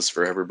consensus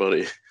for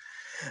everybody.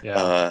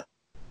 Yeah.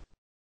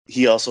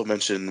 He also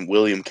mentioned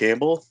William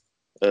Campbell,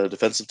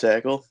 defensive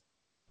tackle,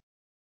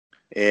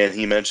 and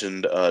he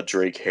mentioned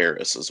Drake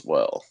Harris as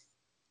well.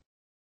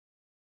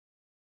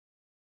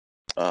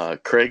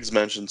 Craig's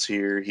mentions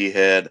here, he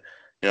had,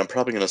 I'm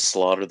probably going to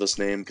slaughter this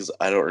name because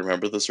I don't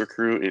remember this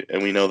recruit,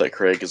 and we know that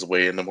Craig is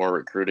way into more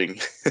recruiting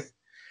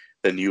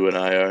than you and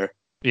I are.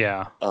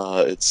 Yeah.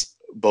 It's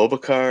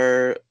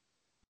Bobakar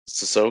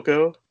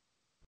Sissoko.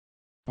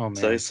 Oh That's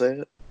how you man. say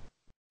it.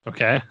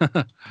 Okay.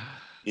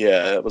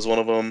 Yeah, that was one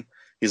of them.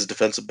 He's a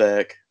defensive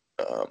back.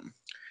 Um,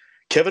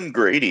 Kevin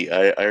Grady,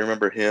 I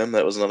remember him.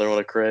 That was another one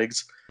of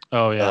Craig's.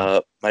 Oh yeah.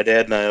 My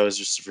dad and I always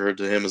just referred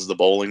to him as the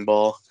bowling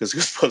ball because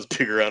he was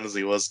big around as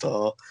he was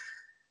tall.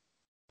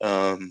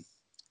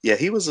 Yeah,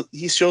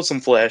 he showed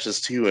some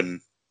flashes too,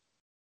 and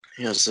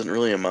just didn't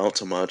really amount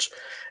to much.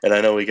 And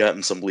I know he got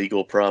in some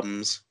legal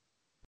problems,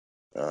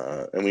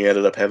 and we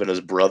ended up having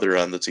his brother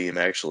on the team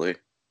actually.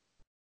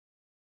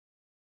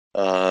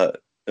 Uh,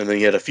 and then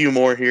he had a few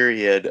more here.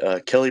 He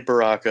had Kelly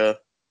Baraka,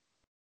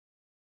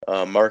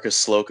 Marcus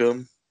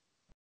Slocum.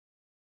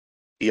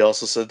 He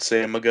also said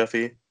Sam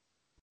McGuffey,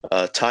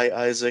 Ty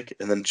Isaac,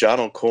 and then John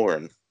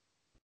O'Corn.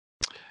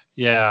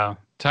 Yeah.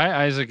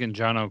 Ty Isaac and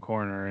John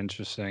O'Corn are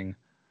interesting.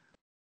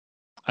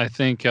 I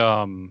think,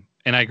 and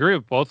I agree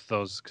with both of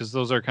those because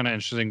those are kind of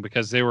interesting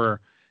because they were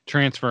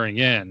transferring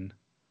in,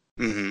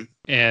 Mm-hmm.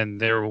 and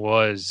there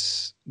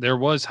was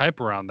hype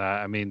around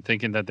that. I mean,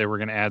 thinking that they were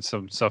going to add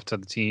some stuff to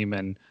the team,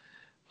 and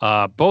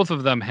both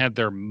of them had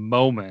their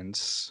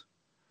moments,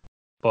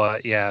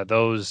 but yeah,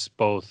 those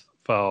both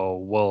fell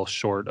well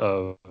short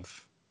of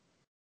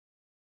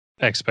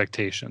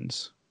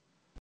expectations.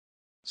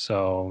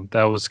 So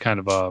that was kind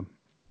of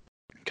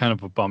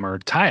a bummer.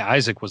 Ty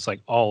Isaac was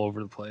like all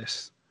over the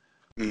place,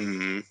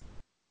 Mm-hmm.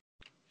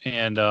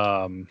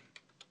 and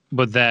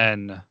but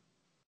then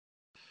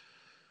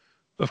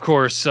of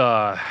course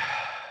John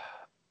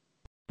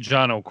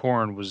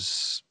O'Corn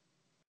was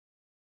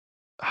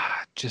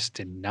just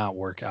did not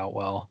work out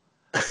well.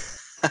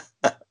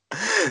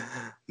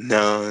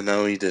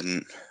 No, he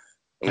didn't.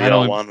 I We all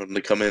don't wanted him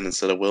to come in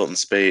instead of Wilton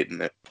Spate,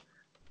 and I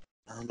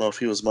don't know if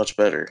he was much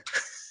better.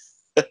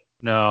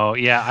 know.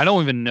 Yeah, I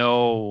don't even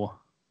know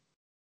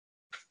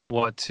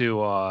what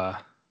to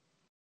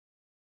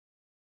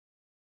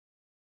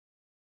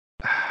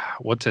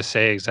what to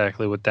say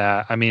exactly with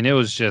that. I mean, it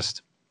was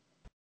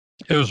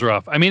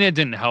rough. I mean, it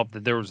didn't help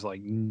that there was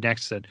like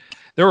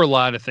there were a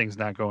lot of things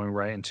not going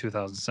right in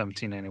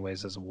 2017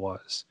 anyways as it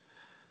was.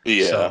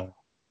 Yeah.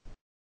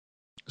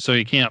 So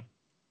you can't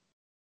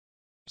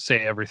say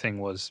everything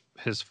was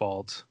his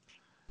fault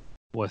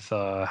with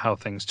how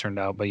things turned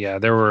out. But yeah,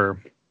 there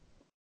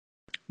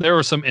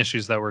were some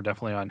issues that were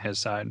definitely on his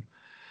side.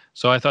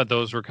 So I thought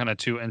those were kind of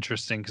too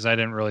interesting because I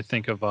didn't really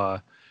think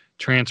of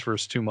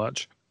transfers too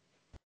much.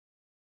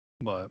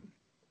 But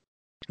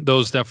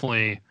those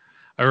definitely,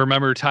 I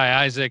remember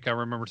Ty Isaac. I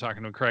remember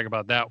talking to Craig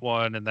about that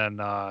one, and then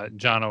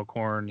John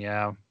O'Corn.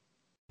 Yeah,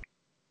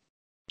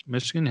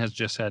 Michigan has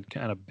just had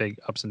kind of big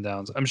ups and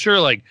downs. I'm sure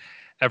like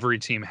every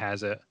team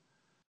has it,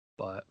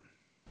 but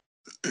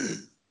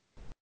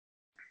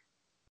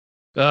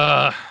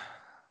uh,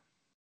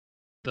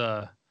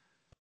 the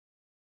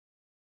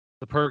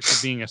perks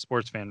of being a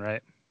sports fan,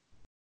 right?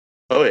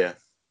 Oh yeah.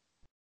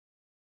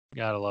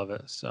 Gotta love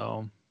it.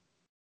 So,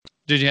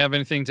 did you have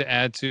anything to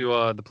add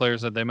to the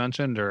players that they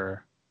mentioned,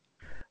 or?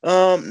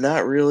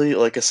 Not really.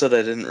 Like I said,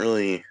 I didn't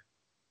really.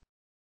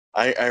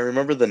 I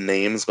remember the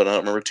names, but I don't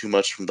remember too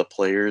much from the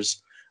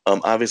players.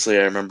 Obviously,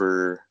 I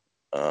remember,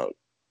 uh,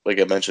 like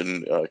I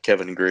mentioned,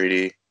 Kevin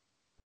Grady.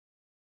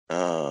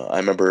 I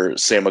remember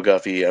Sam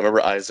McGuffey. I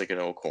remember Isaac and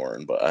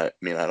O'Corn, but I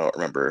mean, I don't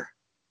remember.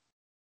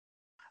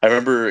 I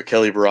remember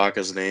Kelly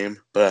Baraka's name,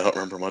 but I don't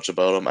remember much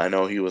about him. I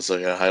know he was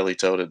like a highly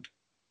touted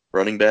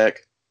running back,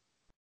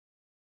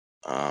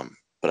 but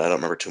I don't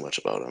remember too much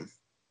about him.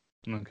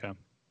 Okay.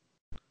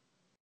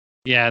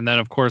 Yeah, and then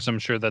of course I'm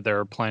sure that there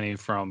are plenty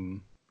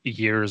from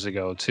years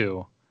ago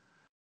too.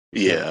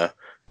 Yeah.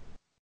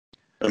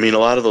 I mean, a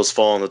lot of those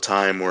fall in the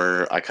time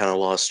where I kind of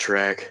lost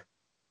track.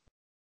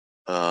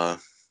 Uh,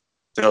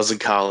 I was in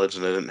college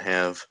and I didn't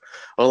have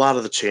a lot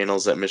of the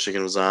channels that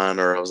Michigan was on,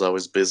 or I was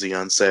always busy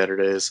on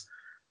Saturdays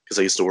because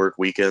I used to work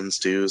weekends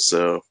too.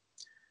 So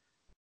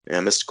yeah,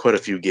 I missed quite a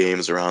few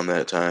games around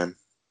that time.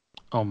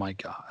 Oh my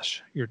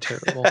gosh, you're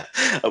terrible.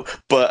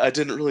 But I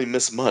didn't really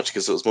miss much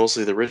because it was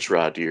mostly the Rich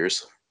Rod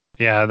years.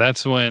 Yeah,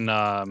 that's when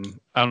I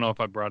don't know if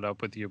I brought it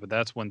up with you, but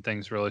that's when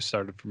things really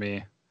started for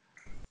me.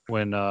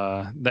 When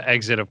the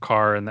exit of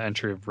Carr and the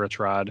entry of Rich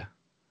Rod.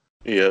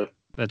 Yeah.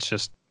 That's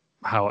just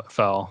how it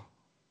fell.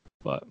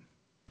 But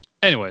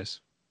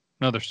anyways,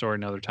 another story,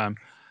 another time.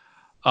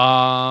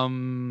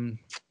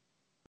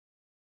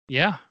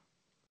 Yeah.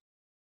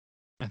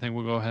 I think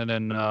we'll go ahead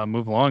and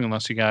move along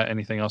unless you got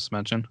anything else to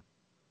mention.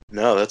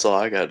 No, that's all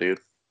I got, dude.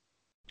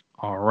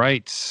 All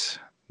right.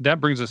 That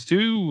brings us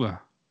to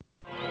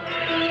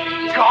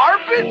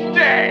Garbage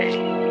Day!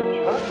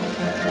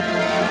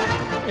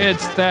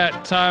 it's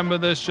that time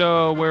of the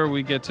show where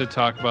we get to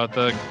talk about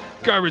the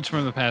garbage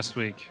from the past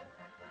week.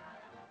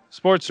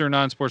 Sports or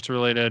non-sports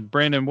related.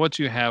 Brandon, what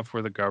do you have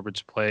for the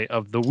garbage play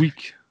of the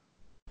week?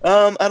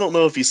 I don't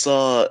know if you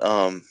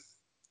saw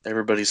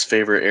everybody's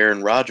favorite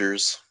Aaron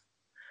Rodgers,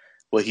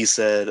 what he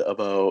said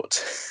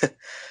about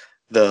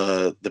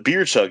the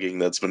beer chugging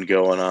that's been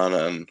going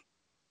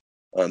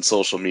on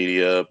social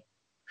media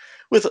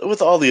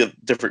with all the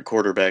different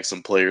quarterbacks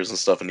and players and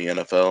stuff in the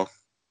NFL.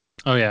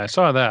 Oh yeah, I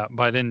saw that,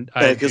 but I didn't.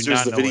 I do Because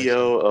there's not the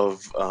know what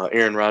it's about. video of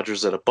Aaron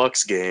Rodgers at a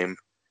Bucks game,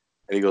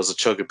 and he goes to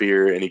chug a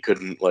beer, and he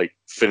couldn't like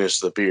finish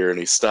the beer, and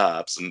he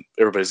stops, and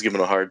everybody's giving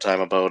him a hard time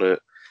about it.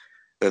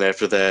 Then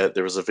after that,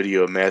 there was a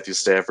video of Matthew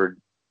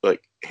Stafford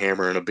like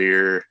hammering a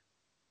beer,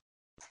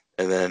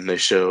 and then they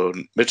showed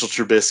Mitchell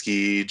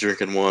Trubisky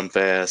drinking one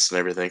fast and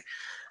everything.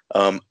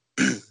 Um,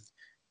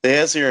 they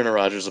asked Aaron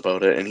Rodgers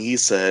about it, and he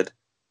said,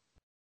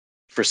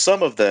 for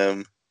some of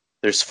them,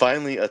 there's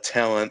finally a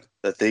talent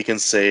that they can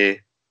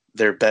say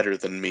they're better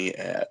than me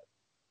at.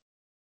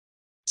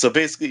 So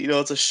basically,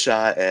 it's a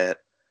shot at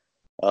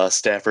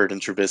Stafford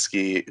and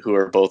Trubisky, who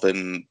are both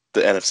in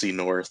the NFC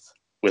North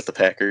with the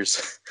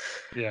Packers.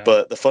 Yeah.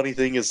 But the funny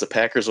thing is, the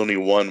Packers only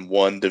won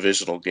one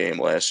divisional game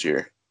last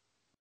year.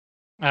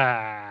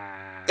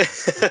 Ah.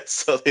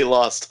 So they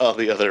lost all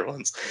the other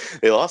ones.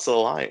 They lost to the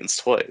Lions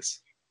twice.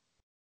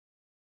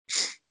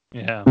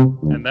 Yeah,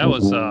 and that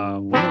was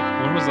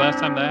when was the last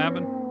time that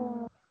happened?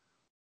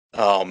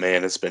 Oh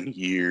man, it's been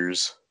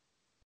years.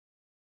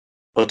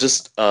 Well,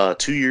 just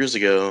 2 years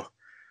ago,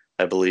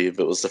 I believe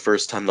it was the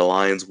first time the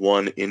Lions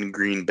won in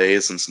Green Bay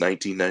since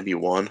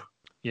 1991.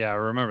 Yeah, I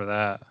remember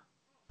that.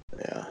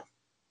 Yeah.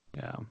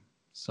 Yeah.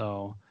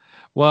 So,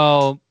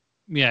 well,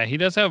 yeah, he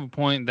does have a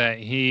point that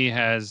he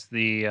has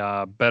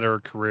the better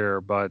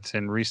career, but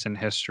in recent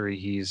history,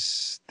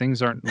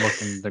 things aren't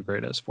looking the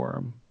greatest for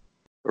him.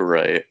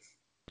 Right.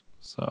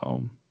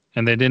 So,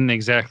 and they didn't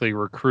exactly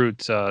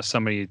recruit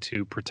somebody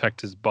to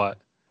protect his butt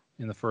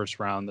in the first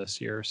round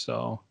this year.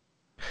 So,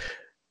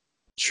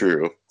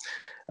 True.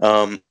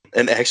 And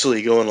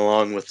actually, going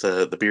along with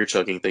the beer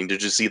chugging thing,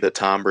 did you see that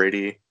Tom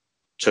Brady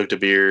chugged a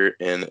beer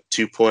in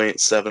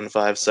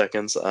 2.75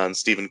 seconds on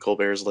Stephen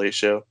Colbert's Late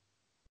Show?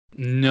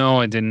 no,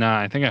 I did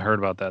not. I think I heard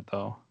about that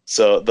though.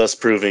 So, thus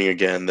proving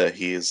again that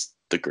he's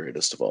the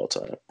greatest of all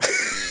time,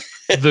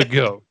 The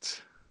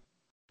GOAT.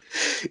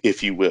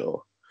 if you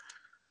will.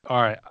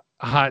 All right,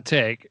 hot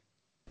take.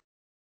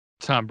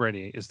 Tom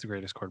Brady is the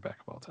greatest quarterback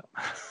of all time.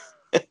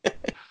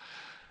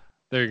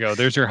 There you go.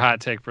 There's your hot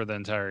take for the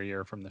entire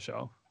year from the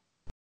show.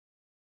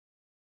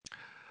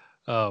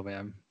 Oh,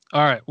 man.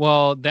 All right.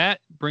 Well, that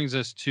brings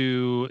us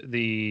to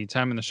the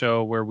time in the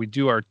show where we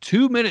do our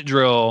 2-minute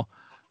drill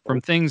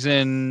from things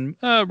in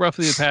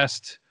roughly the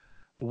past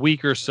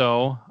week or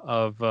so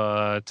of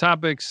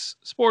topics,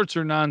 sports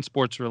or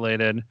non-sports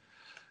related.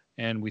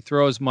 And we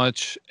throw as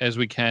much as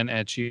we can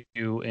at you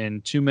in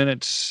 2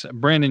 minutes.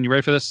 Brandon, you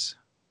ready for this?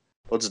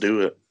 Let's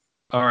do it.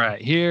 All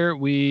right. Here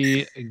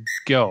we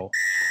go.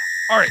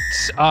 All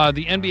right,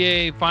 the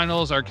NBA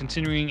Finals are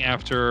continuing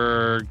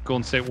after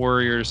Golden State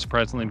Warriors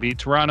surprisingly beat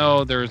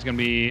Toronto. There's going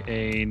to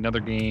be another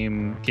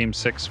game, Game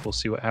 6. We'll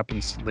see what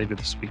happens later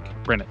this week.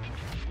 Brennan.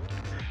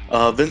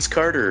 Vince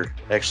Carter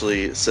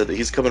actually said that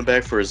he's coming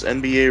back for his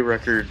NBA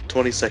record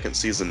 22nd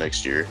season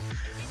next year.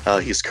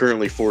 He's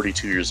currently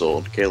 42 years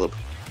old. Caleb.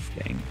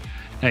 Dang.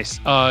 Nice.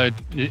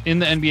 In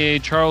the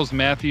NBA, Charles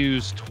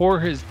Matthews tore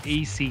his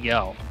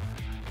ACL.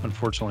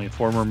 Unfortunately, a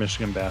former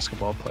Michigan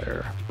basketball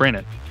player.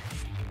 Brandon.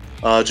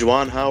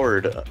 Juwan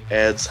Howard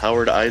adds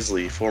Howard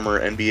Isley, former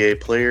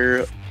NBA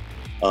player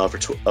of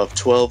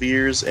 12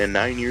 years and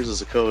 9 years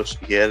as a coach.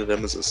 He added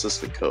him as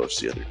assistant coach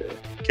the other day.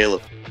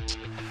 Caleb.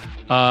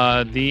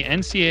 The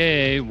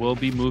NCAA will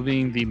be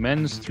moving the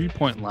men's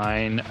three-point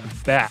line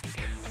back.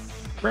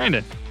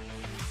 Brandon.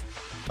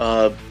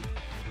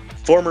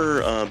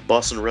 Former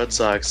Boston Red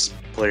Sox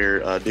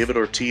player David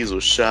Ortiz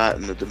was shot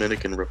in the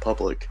Dominican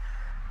Republic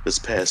this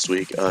past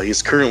week.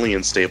 He's currently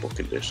in stable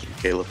condition.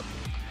 Caleb.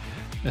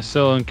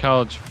 Still in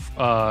college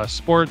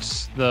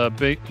sports,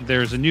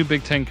 there's a new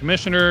Big Ten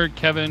commissioner,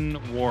 Kevin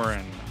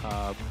Warren,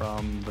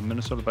 from the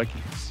Minnesota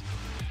Vikings.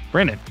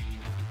 Brandon.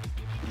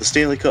 The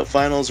Stanley Cup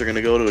Finals are going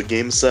to go to a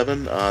Game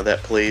 7 that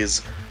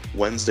plays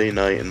Wednesday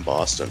night in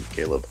Boston.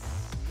 Caleb.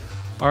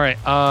 All right.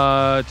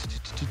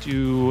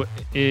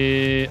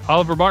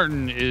 Oliver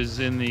Martin is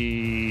in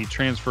the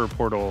transfer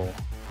portal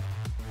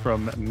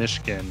from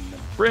Michigan.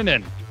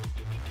 Brandon.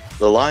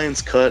 The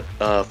Lions cut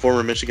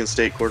former Michigan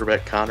State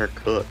quarterback Connor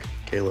Cook.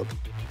 Caleb.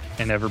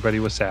 And everybody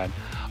was sad.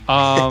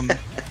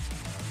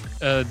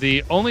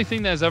 The only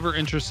thing that's ever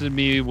interested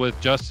me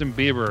with Justin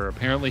Bieber,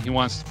 apparently he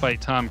wants to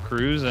fight Tom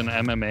Cruise in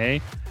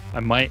MMA. I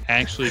might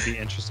actually be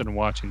interested in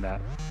watching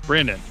that.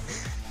 Brandon.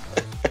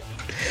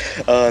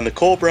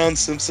 Nicole Brown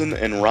Simpson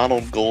and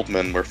Ronald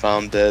Goldman were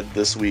found dead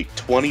this week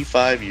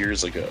 25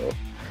 years ago.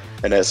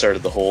 And that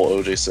started the whole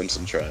O.J.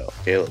 Simpson trial.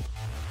 Caleb.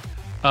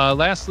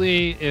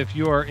 Lastly, if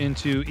you are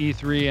into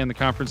E3 and the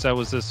conference that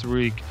was this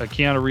week,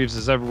 Keanu Reeves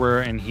is everywhere,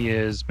 and he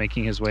is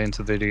making his way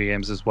into video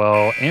games as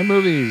well and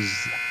movies.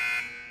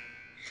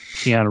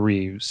 Keanu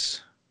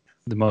Reeves,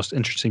 the most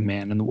interesting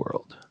man in the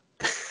world.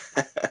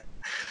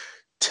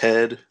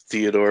 Ted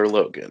Theodore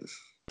Logan.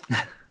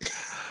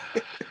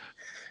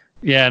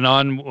 Yeah, and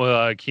on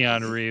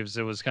Keanu Reeves,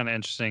 it was kind of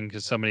interesting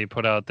because somebody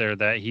put out there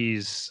that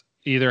he's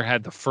either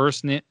had the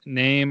first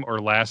name or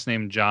last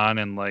name John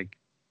in like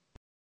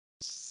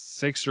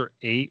 6 or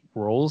 8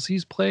 roles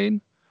he's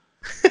played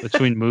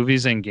between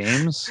movies and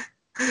games.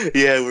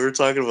 Yeah, we were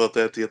talking about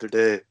that the other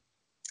day.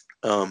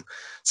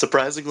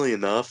 Surprisingly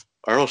enough,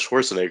 Arnold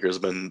Schwarzenegger has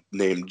been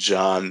named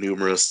John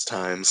numerous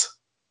times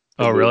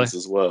Oh, in really? movies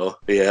as well.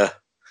 Yeah.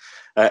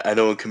 I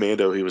know in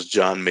Commando he was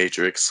John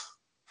Matrix,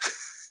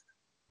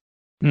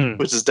 Hmm.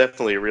 which is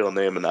definitely a real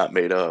name and not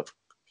made up.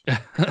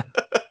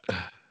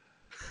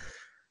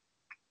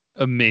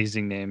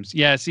 Amazing names.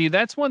 Yeah, see,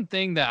 that's one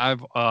thing that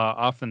I've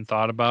often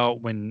thought about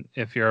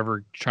if you're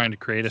ever trying to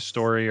create a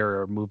story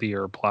or a movie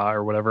or a plot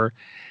or whatever.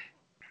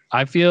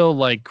 I feel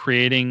like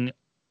creating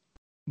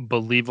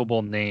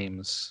believable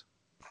names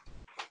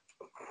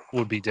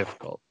would be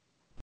difficult.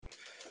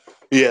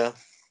 Yeah.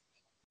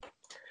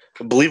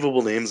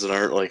 Believable names that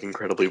aren't like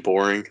incredibly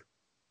boring.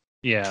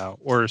 Yeah,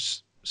 or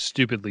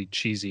stupidly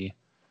cheesy.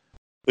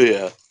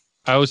 Yeah.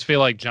 I always feel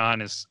like John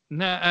is,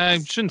 I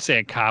shouldn't say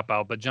a cop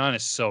out, but John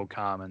is so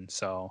common.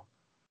 So,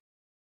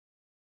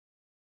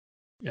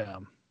 yeah.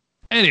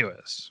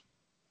 Anyways,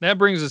 that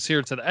brings us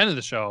here to the end of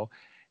the show.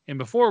 And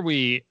before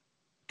we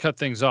cut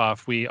things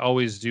off, we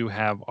always do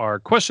have our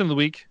question of the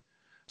week.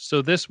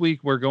 So this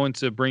week, we're going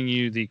to bring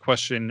you the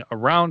question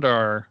around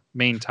our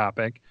main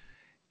topic.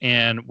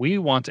 And we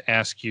want to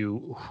ask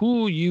you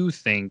who you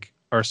think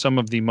are some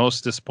of the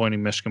most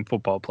disappointing Michigan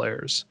football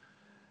players.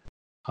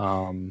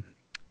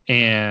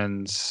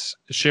 And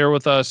share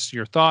with us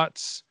your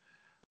thoughts.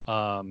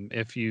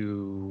 If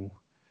you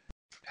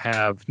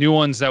have new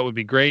ones, that would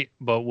be great,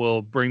 but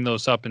we'll bring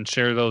those up and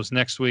share those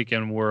next week.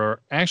 And we're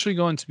actually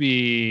going to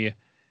be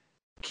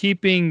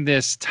keeping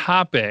this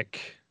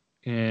topic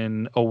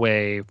in a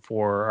way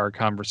for our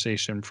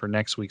conversation for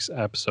next week's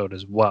episode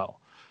as well.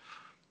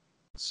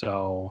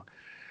 So,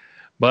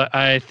 but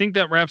I think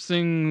that wraps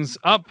things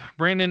up.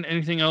 Brandon,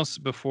 anything else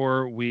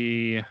before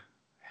we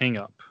hang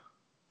up?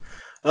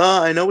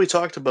 I know we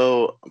talked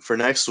about for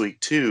next week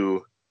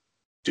too,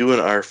 doing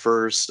our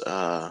first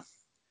talking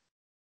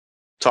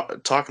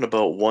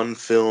about one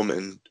film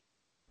and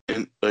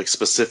like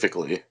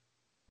specifically.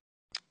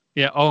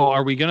 Yeah. Oh,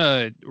 are we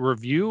gonna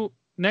review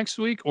next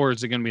week, or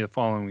is it gonna be the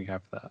following week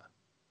after that?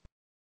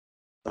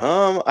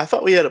 I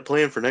thought we had it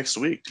planned for next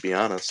week, to be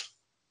honest.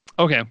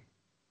 Okay.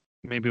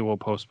 Maybe we'll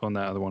postpone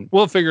that other one.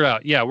 We'll figure it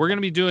out. Yeah, we're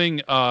gonna be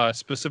doing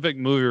specific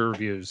movie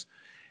reviews,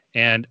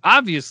 and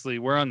obviously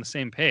we're on the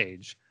same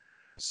page.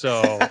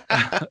 So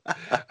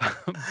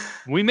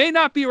we may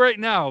not be right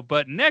now,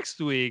 but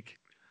next week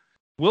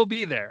we'll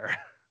be there.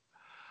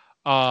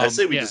 I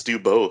say we just do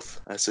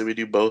both. I say we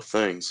do both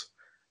things.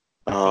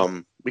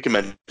 We can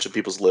mention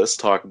people's lists,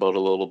 talk about it a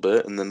little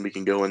bit, and then we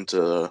can go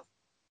into a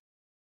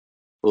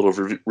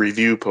little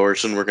review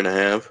portion we're gonna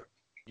have.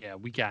 Yeah,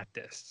 we got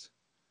this.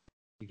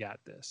 We got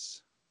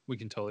this. We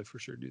can totally for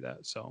sure do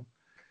that. So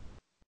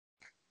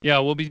yeah,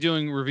 we'll be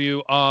doing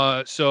review.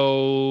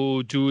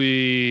 So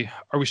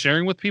are we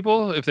sharing with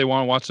people if they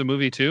want to watch the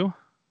movie too?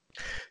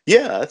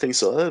 Yeah, I think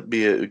so. That'd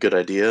be a good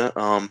idea.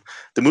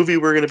 The movie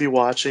we're gonna be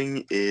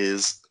watching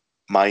is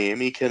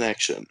Miami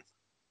Connection.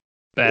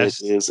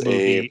 Best It is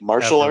movie a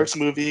martial ever. arts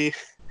movie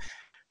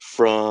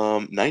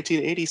from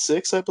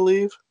 1986, I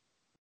believe.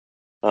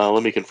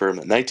 Let me confirm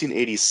it.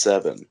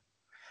 1987.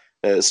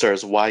 It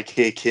stars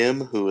YK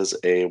Kim, who is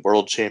a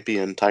world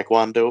champion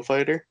Taekwondo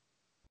fighter.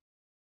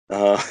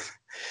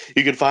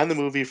 You can find the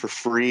movie for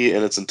free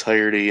in its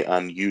entirety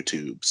on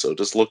YouTube. So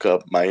just look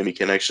up Miami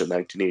Connection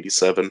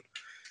 1987.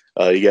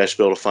 You guys should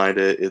be able to find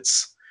it.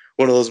 It's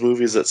one of those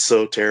movies that's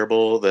so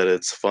terrible that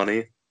it's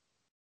funny.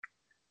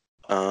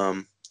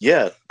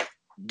 Yeah,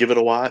 give it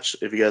a watch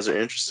if you guys are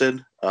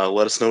interested.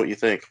 Let us know what you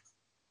think.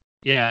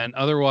 Yeah, and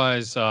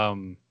otherwise,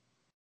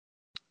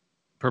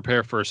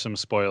 prepare for some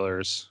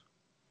spoilers.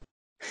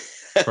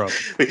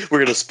 We're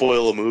gonna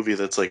spoil a movie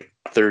that's like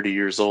 30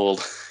 years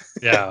old.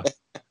 Yeah.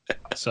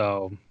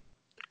 So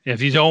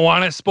if you don't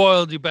want it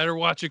spoiled, you better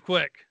watch it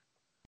quick.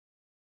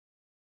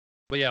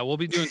 But yeah, we'll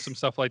be doing some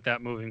stuff like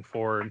that moving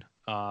forward.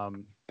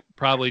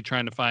 Probably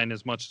trying to find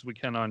as much as we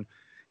can on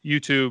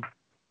YouTube,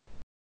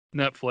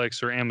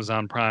 Netflix, or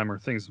Amazon Prime, or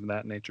things of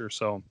that nature.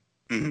 So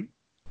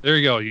There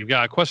you go. You've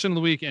got a question of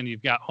the week and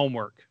you've got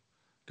homework.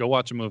 Go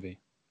watch a movie.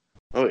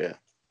 Oh, yeah.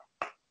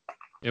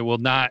 It will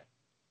not.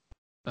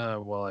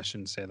 Well, I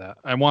shouldn't say that.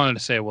 I wanted to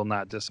say it will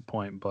not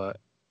disappoint, but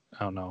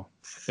I don't know.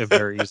 It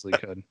very easily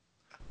could.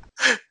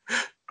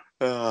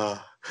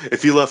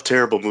 If you love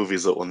terrible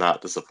movies, it will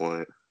not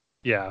disappoint.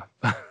 Yeah,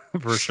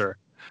 for sure.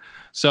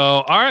 So,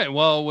 all right.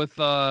 Well, with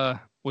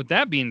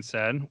that being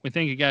said, we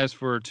thank you guys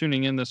for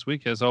tuning in this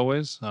week, as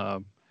always.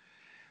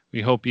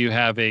 We hope you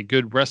have a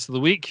good rest of the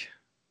week.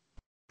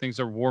 Things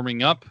are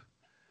warming up.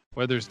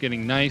 Weather's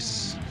getting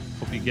nice.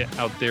 Hope you get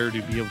out there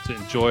to be able to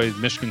enjoy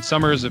Michigan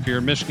summers if you're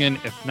in Michigan.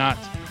 If not,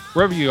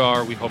 wherever you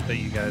are, we hope that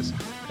you guys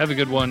have a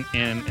good one.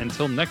 And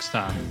until next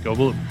time, go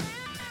blue.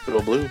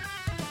 Go blue.